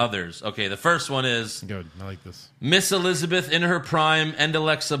significant others. Okay, the first one is Good. I like this. Miss Elizabeth in her prime and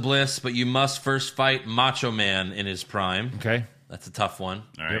Alexa Bliss, but you must first fight Macho Man in his prime. Okay. That's a tough one.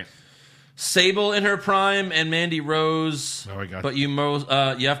 All right. Sable in her prime and Mandy Rose. Oh, I got But you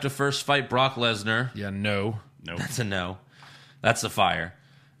have to first fight Brock Lesnar. Yeah, no. Nope. That's a no. That's a fire.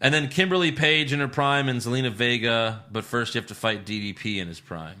 And then Kimberly Page in her prime and Zelina Vega, but first you have to fight DDP in his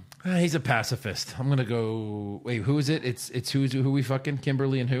prime. He's a pacifist. I'm gonna go. Wait, who is it? It's who we fucking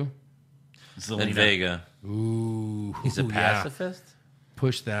Kimberly and who? Zelina. And Vega. Ooh, He's a yeah. pacifist?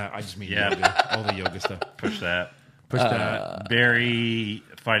 Push that. I just mean Yeah. yoga. All the yoga stuff. Push that. Push that. Barry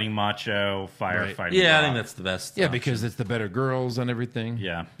fighting Macho, Fire Right. fighting Yeah, I Brock. think that's the best. Yeah, option. because it's the better girls and everything.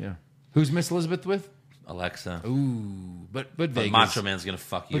 Yeah. Yeah. Who's Miss Elizabeth with? Alexa. Ooh, but Vega. Macho Man's going to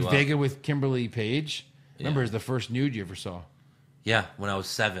fuck you But up. Vega with Kimberly Page. Remember, Yeah. is the first nude you ever saw. Yeah, when I was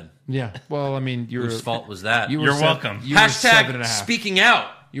 7. Yeah. Well, I mean, you're. Whose fault was that? You were You're seven- welcome. You were 7.5. Speaking out.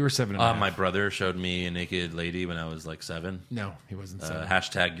 You were 7.5. My brother showed me a naked lady when I was like 7. No, he wasn't 7.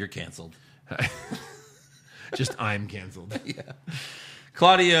 Hashtag you're canceled. Just I'm canceled.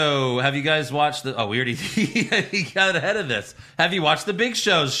 Claudio, have you guys watched the... Oh, we already... he got ahead of this. Have you watched the Big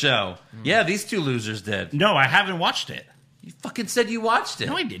Show's show? Yeah, these two losers did. No, I haven't watched it. You fucking said you watched it.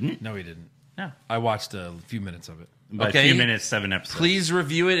 No, I didn't. No, he didn't. No. I watched a few minutes of it. By Okay. a few minutes, 7 episodes. Please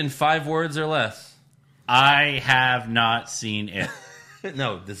review it in 5 words or less. I have not seen it.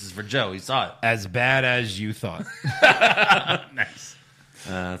 No, this is for Joe. He saw it. As bad as you thought. Nice.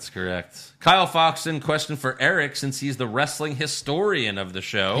 That's correct. Kyle Foxton, question for Eric, since he's the wrestling historian of the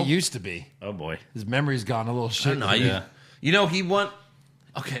show. He used to be. Oh, boy. His memory's gone a little shit. No, you know, he won...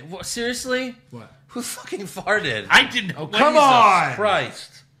 Okay, seriously? What? Who fucking farted? I didn't. Oh, come Jesus on!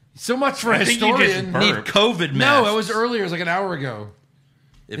 Christ. So much for a I think you just historian. burped. Need COVID No, masks. it was earlier. It was like an hour ago.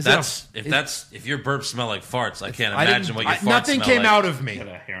 If Is if your burps smell like farts, I can't I didn't- imagine what your farts nothing smell came like. out of me. Got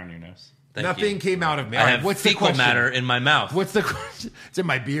a hair on your nose. Thank Nothing you. came out of me. I All right, have what's the fecal question? matter in my mouth. What's the question? It's in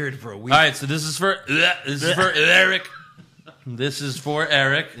my beard for a week. All right, so this is for Eric. This is for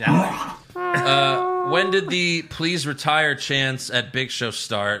Eric. When did the please retire chants at Big Show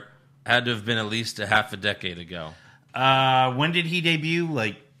start? Had to have been at least a half a decade ago. When did he debut?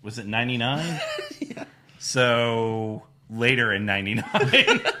 Like, was it 99? Yeah. So, later in 99.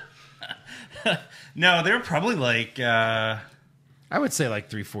 No, they were probably like... I would say like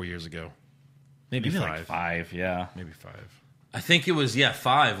 3-4 years ago. Maybe 5. like 5, yeah. Maybe 5. I think it was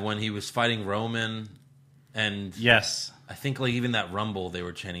 5 when he was fighting Roman, and Yes. I think like even that Rumble they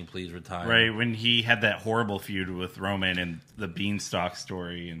were chanting "Please retire." Right, when he had that horrible feud with Roman and the Beanstalk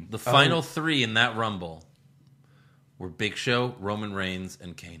story. And The final 3 in that Rumble were Big Show, Roman Reigns,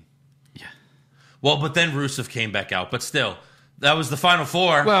 and Kane. Yeah. Well, but then Rusev came back out, but still, that was the final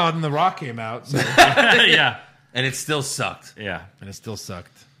 4, Well, and The Rock came out, so, Yeah. and it still sucked. Yeah. and it still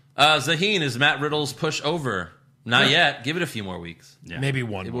sucked. Zaheen, is Matt Riddle's push over? Not yet. Give it a few more weeks. Yeah. Maybe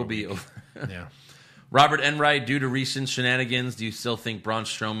one. It more will be week. over. Yeah. Robert Enright, due to recent shenanigans, do you still think Braun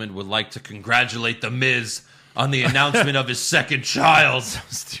Strowman would like to congratulate The Miz on the announcement of his second child. So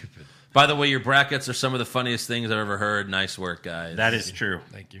stupid. By the way, your brackets are some of the funniest things I've ever heard. Nice work, guys. That is true.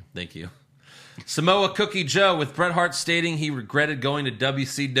 Thank you. Thank you. Samoa Cookie Joe, with Bret Hart stating he regretted going to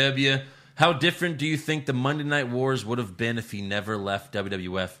WCW. How different do you think the Monday Night Wars would have been if he never left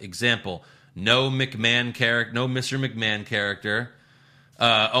WWF? Example, no Mr. McMahon character.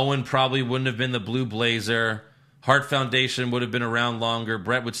 Owen probably wouldn't have been the Blue Blazer. Hart Foundation would have been around longer.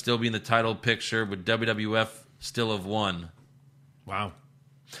 Bret would still be in the title picture. Would WWF still have won? Wow.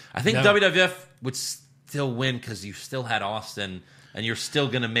 I think WWF would still win because you still had Austin, and you're still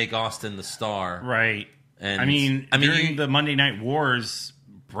going to make Austin the star. Right. And I mean during the Monday Night Wars,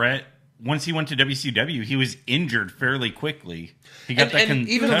 Bret, once he went to WCW, he was injured fairly quickly. He got that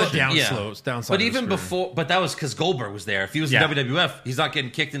concussion. Downside but even before, but that was because Goldberg was there. If he was in WWF, he's not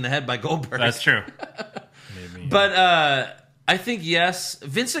getting kicked in the head by Goldberg. That's true. Maybe. But I think, yes,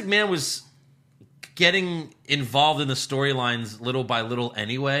 Vince McMahon was getting involved in the storylines little by little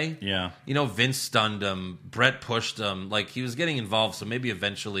anyway. Yeah. You know, Vince stunned him. Bret pushed him. Like, he was getting involved, so maybe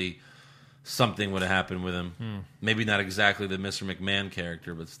eventually something would have happened with him. Maybe not exactly the Mr. McMahon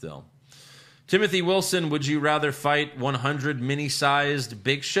character, but still. Timothy Wilson, would you rather fight 100 mini-sized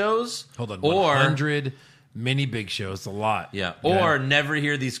Big Shows? Hold on, or 100 mini Big Shows, a lot. Yeah, or never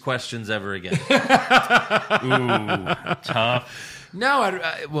hear these questions ever again. Ooh, tough. No,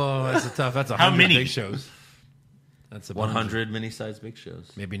 that's 100 How many? Big Shows. That's a 100 mini-sized Big Shows.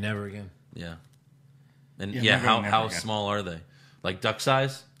 Maybe never again. Yeah. And Yeah, never how again. small are they? Like duck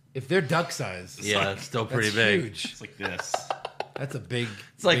size? If they're duck size, Yeah, that's still pretty that's big. huge. It's like this. That's a big.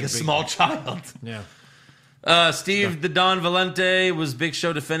 It's like big, a big- small child. Yeah. Steve the Don Valente was Big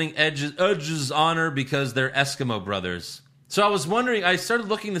Show defending Edge's honor because they're Eskimo brothers. So I was wondering, I started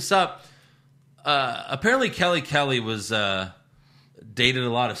looking this up. Apparently Kelly was dated a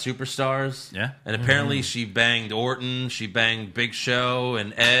lot of superstars. Yeah. And apparently she banged Orton, she banged Big Show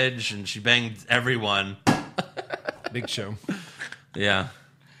and Edge, and she banged everyone. Big Show. Yeah.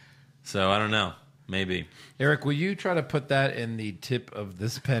 So I don't know. Maybe. Eric, will you try to put that in the tip of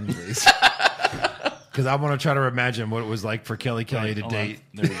this pen, please? Because I want to try to imagine what it was like for Kelly to Hold date on.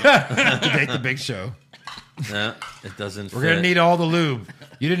 There we go. to date the Big Show. No, it doesn't We're fit. gonna need all the lube.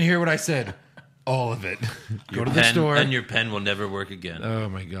 You didn't hear what I said. All of it. Go to the store. And your pen will never work again. Oh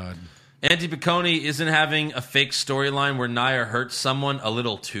my god. Andy Piccone isn't having a fake storyline where Nia hurts someone a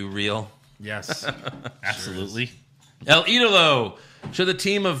little too real. Yes. Absolutely. El Idolo. Should the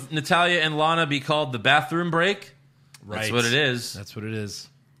team of Natalia and Lana be called the Bathroom Break? Right. That's what it is. That's what it is.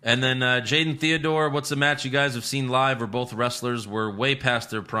 And then Jaden Theodore, what's a match you guys have seen live where both wrestlers were way past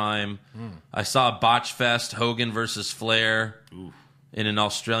their prime? I saw a Botch Fest, Hogan versus Flair in an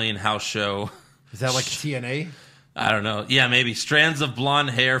Australian house show. Is that like TNA? I don't know. Yeah, maybe. Strands of blonde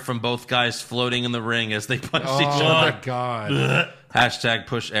hair from both guys floating in the ring as they punched each Oh other. my god. Hashtag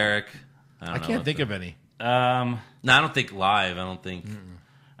push Eric. I can't think of any. No, I don't think live. I don't think.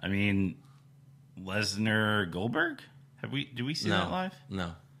 I mean, Lesnar Goldberg. Did we see that live?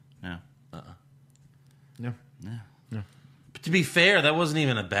 No. No. No. But to be fair, that wasn't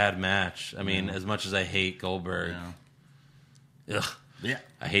even a bad match. I mean, as much as I hate Goldberg. Ugh. Yeah.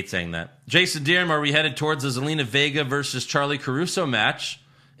 I hate saying that. Jason Deerham, are we headed towards the Zelina Vega versus Charlie Caruso match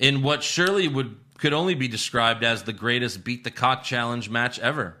in what surely could only be described as the greatest Beat the Cock Challenge match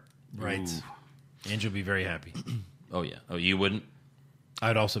ever? Right. Andrew would be very happy. Oh, yeah. Oh, you wouldn't?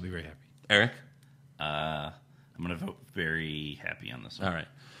 I'd also be very happy. Eric? I'm going to vote very happy on this one. All right.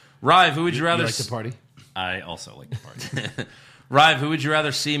 Rive, who would you rather... You like to party? I also like the party. Rive, who would you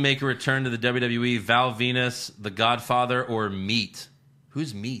rather see make a return to the WWE? Val Venus, The Godfather, or Meat?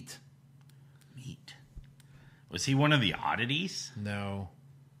 Who's Meat? Meat. Was he one of the oddities? No.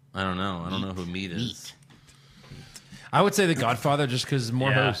 I don't know. I don't know who Meat is. Meat. I would say The Godfather just because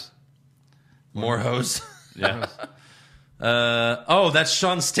more Yeah. hosts. More hose. Yeah. That's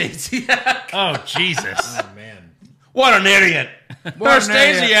Sean Stasiak. Oh, Jesus. Oh, man. What an idiot. What an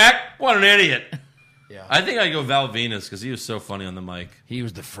idiot. Stasiak. What an idiot. Yeah. I think I'd go Val Venus because he was so funny on the mic. He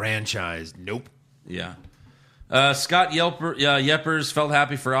was the franchise. Nope. Yeah. Scott Yepers felt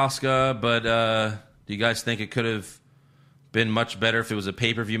happy for Asuka, but do you guys think it could have been much better if it was a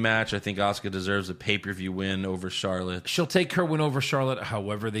pay-per-view match? I think Asuka deserves a pay-per-view win over Charlotte. She'll take her win over Charlotte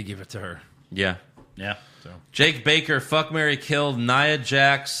however they give it to her. Yeah. Yeah. Jake Baker, fuck, marry, kill, Nia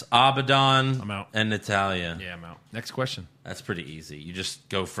Jax, Abaddon, I'm out. and Natalia. Yeah, I'm out. Next question. That's pretty easy. You just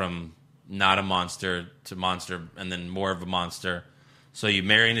go from not a monster to monster and then more of a monster. So you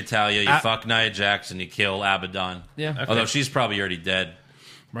marry Natalia, you fuck Nia Jax, and you kill Abaddon. Yeah. Okay. Although she's probably already dead.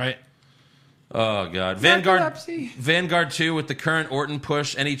 Right. Oh, God. Vanguard 2 with the current Orton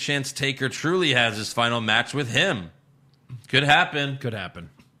push. Any chance Taker truly has his final match with him? Could happen. Could happen.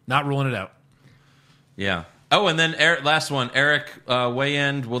 Not ruling it out. Yeah. Oh, and then last one. Eric, weigh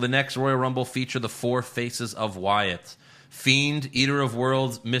in. Will the next Royal Rumble feature the 4 faces of Wyatt? Fiend, Eater of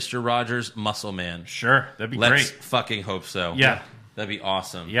Worlds, Mr. Rogers, Muscle Man. Sure. That'd be Let's great. fucking hope so. Yeah. That'd be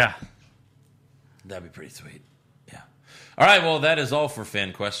awesome. Yeah. That'd be pretty sweet. Yeah. All right, well, that is all for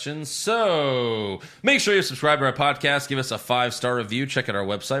fan questions. So make sure you subscribe to our podcast. Give us a 5-star review. Check out our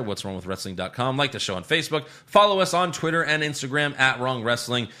website, what'swrongwithwrestling.com. Like the show on Facebook. Follow us on Twitter and Instagram at Wrong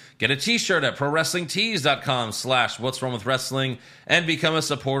Wrestling. Get a t-shirt at prowrestlingtees.com/what'swrongwithwrestling and become a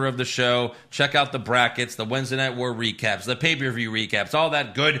supporter of the show. Check out the brackets, the Wednesday Night War recaps, the pay-per-view recaps, all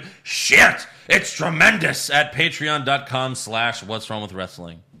that good shit. It's tremendous at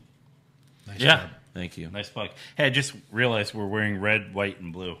patreon.com/what'swrongwithwrestling. Nice Yeah. job. Thank you. Nice plug. Hey, I just realized we're wearing red, white,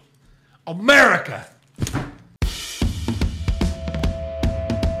 and blue. America!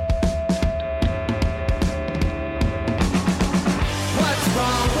 What's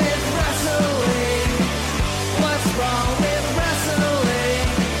wrong with wrestling? What's wrong with wrestling?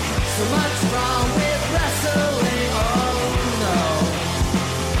 So much wrong with wrestling. Oh no.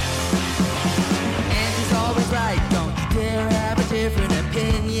 Andrew's always right. Don't you dare have a different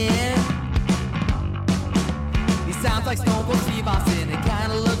opinion. He sounds like Stone Cold Steve Austin. It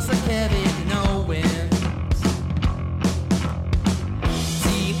kinda looks like Kevin Owens.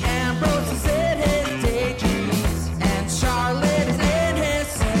 Dean Ambrose is in his daydreams, and Charlotte is in his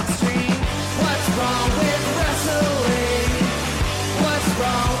sex dream. What's wrong with wrestling? What's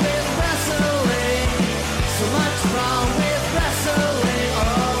wrong with wrestling? So much wrong with wrestling.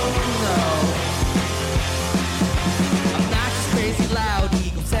 Oh no. Obnoxious, crazy, loud,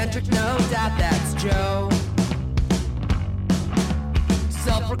 egocentric, no doubt that's Joe.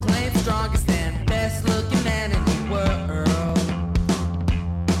 Self-proclaimed strongest and best-looking man in the world.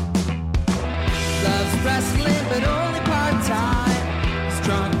 Loves wrestling, but only part-time.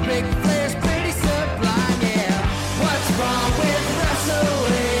 Strong, big players, pretty sublime, yeah. What's wrong with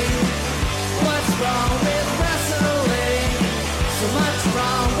wrestling? What's wrong with wrestling? So much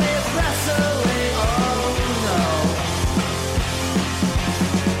wrong with wrestling, oh no.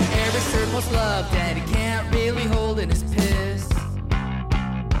 Every certain most loved, and he can't really hold in his piss.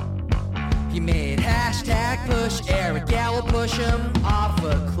 He made hashtag push Eric, yeah, we'll push him off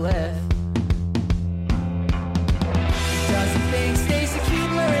a cliff. Doesn't think Stacy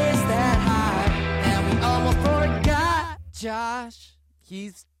Keebler is that high, and we almost forgot Josh.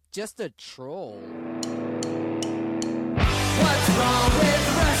 He's just a troll. What's wrong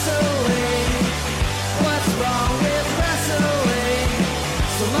with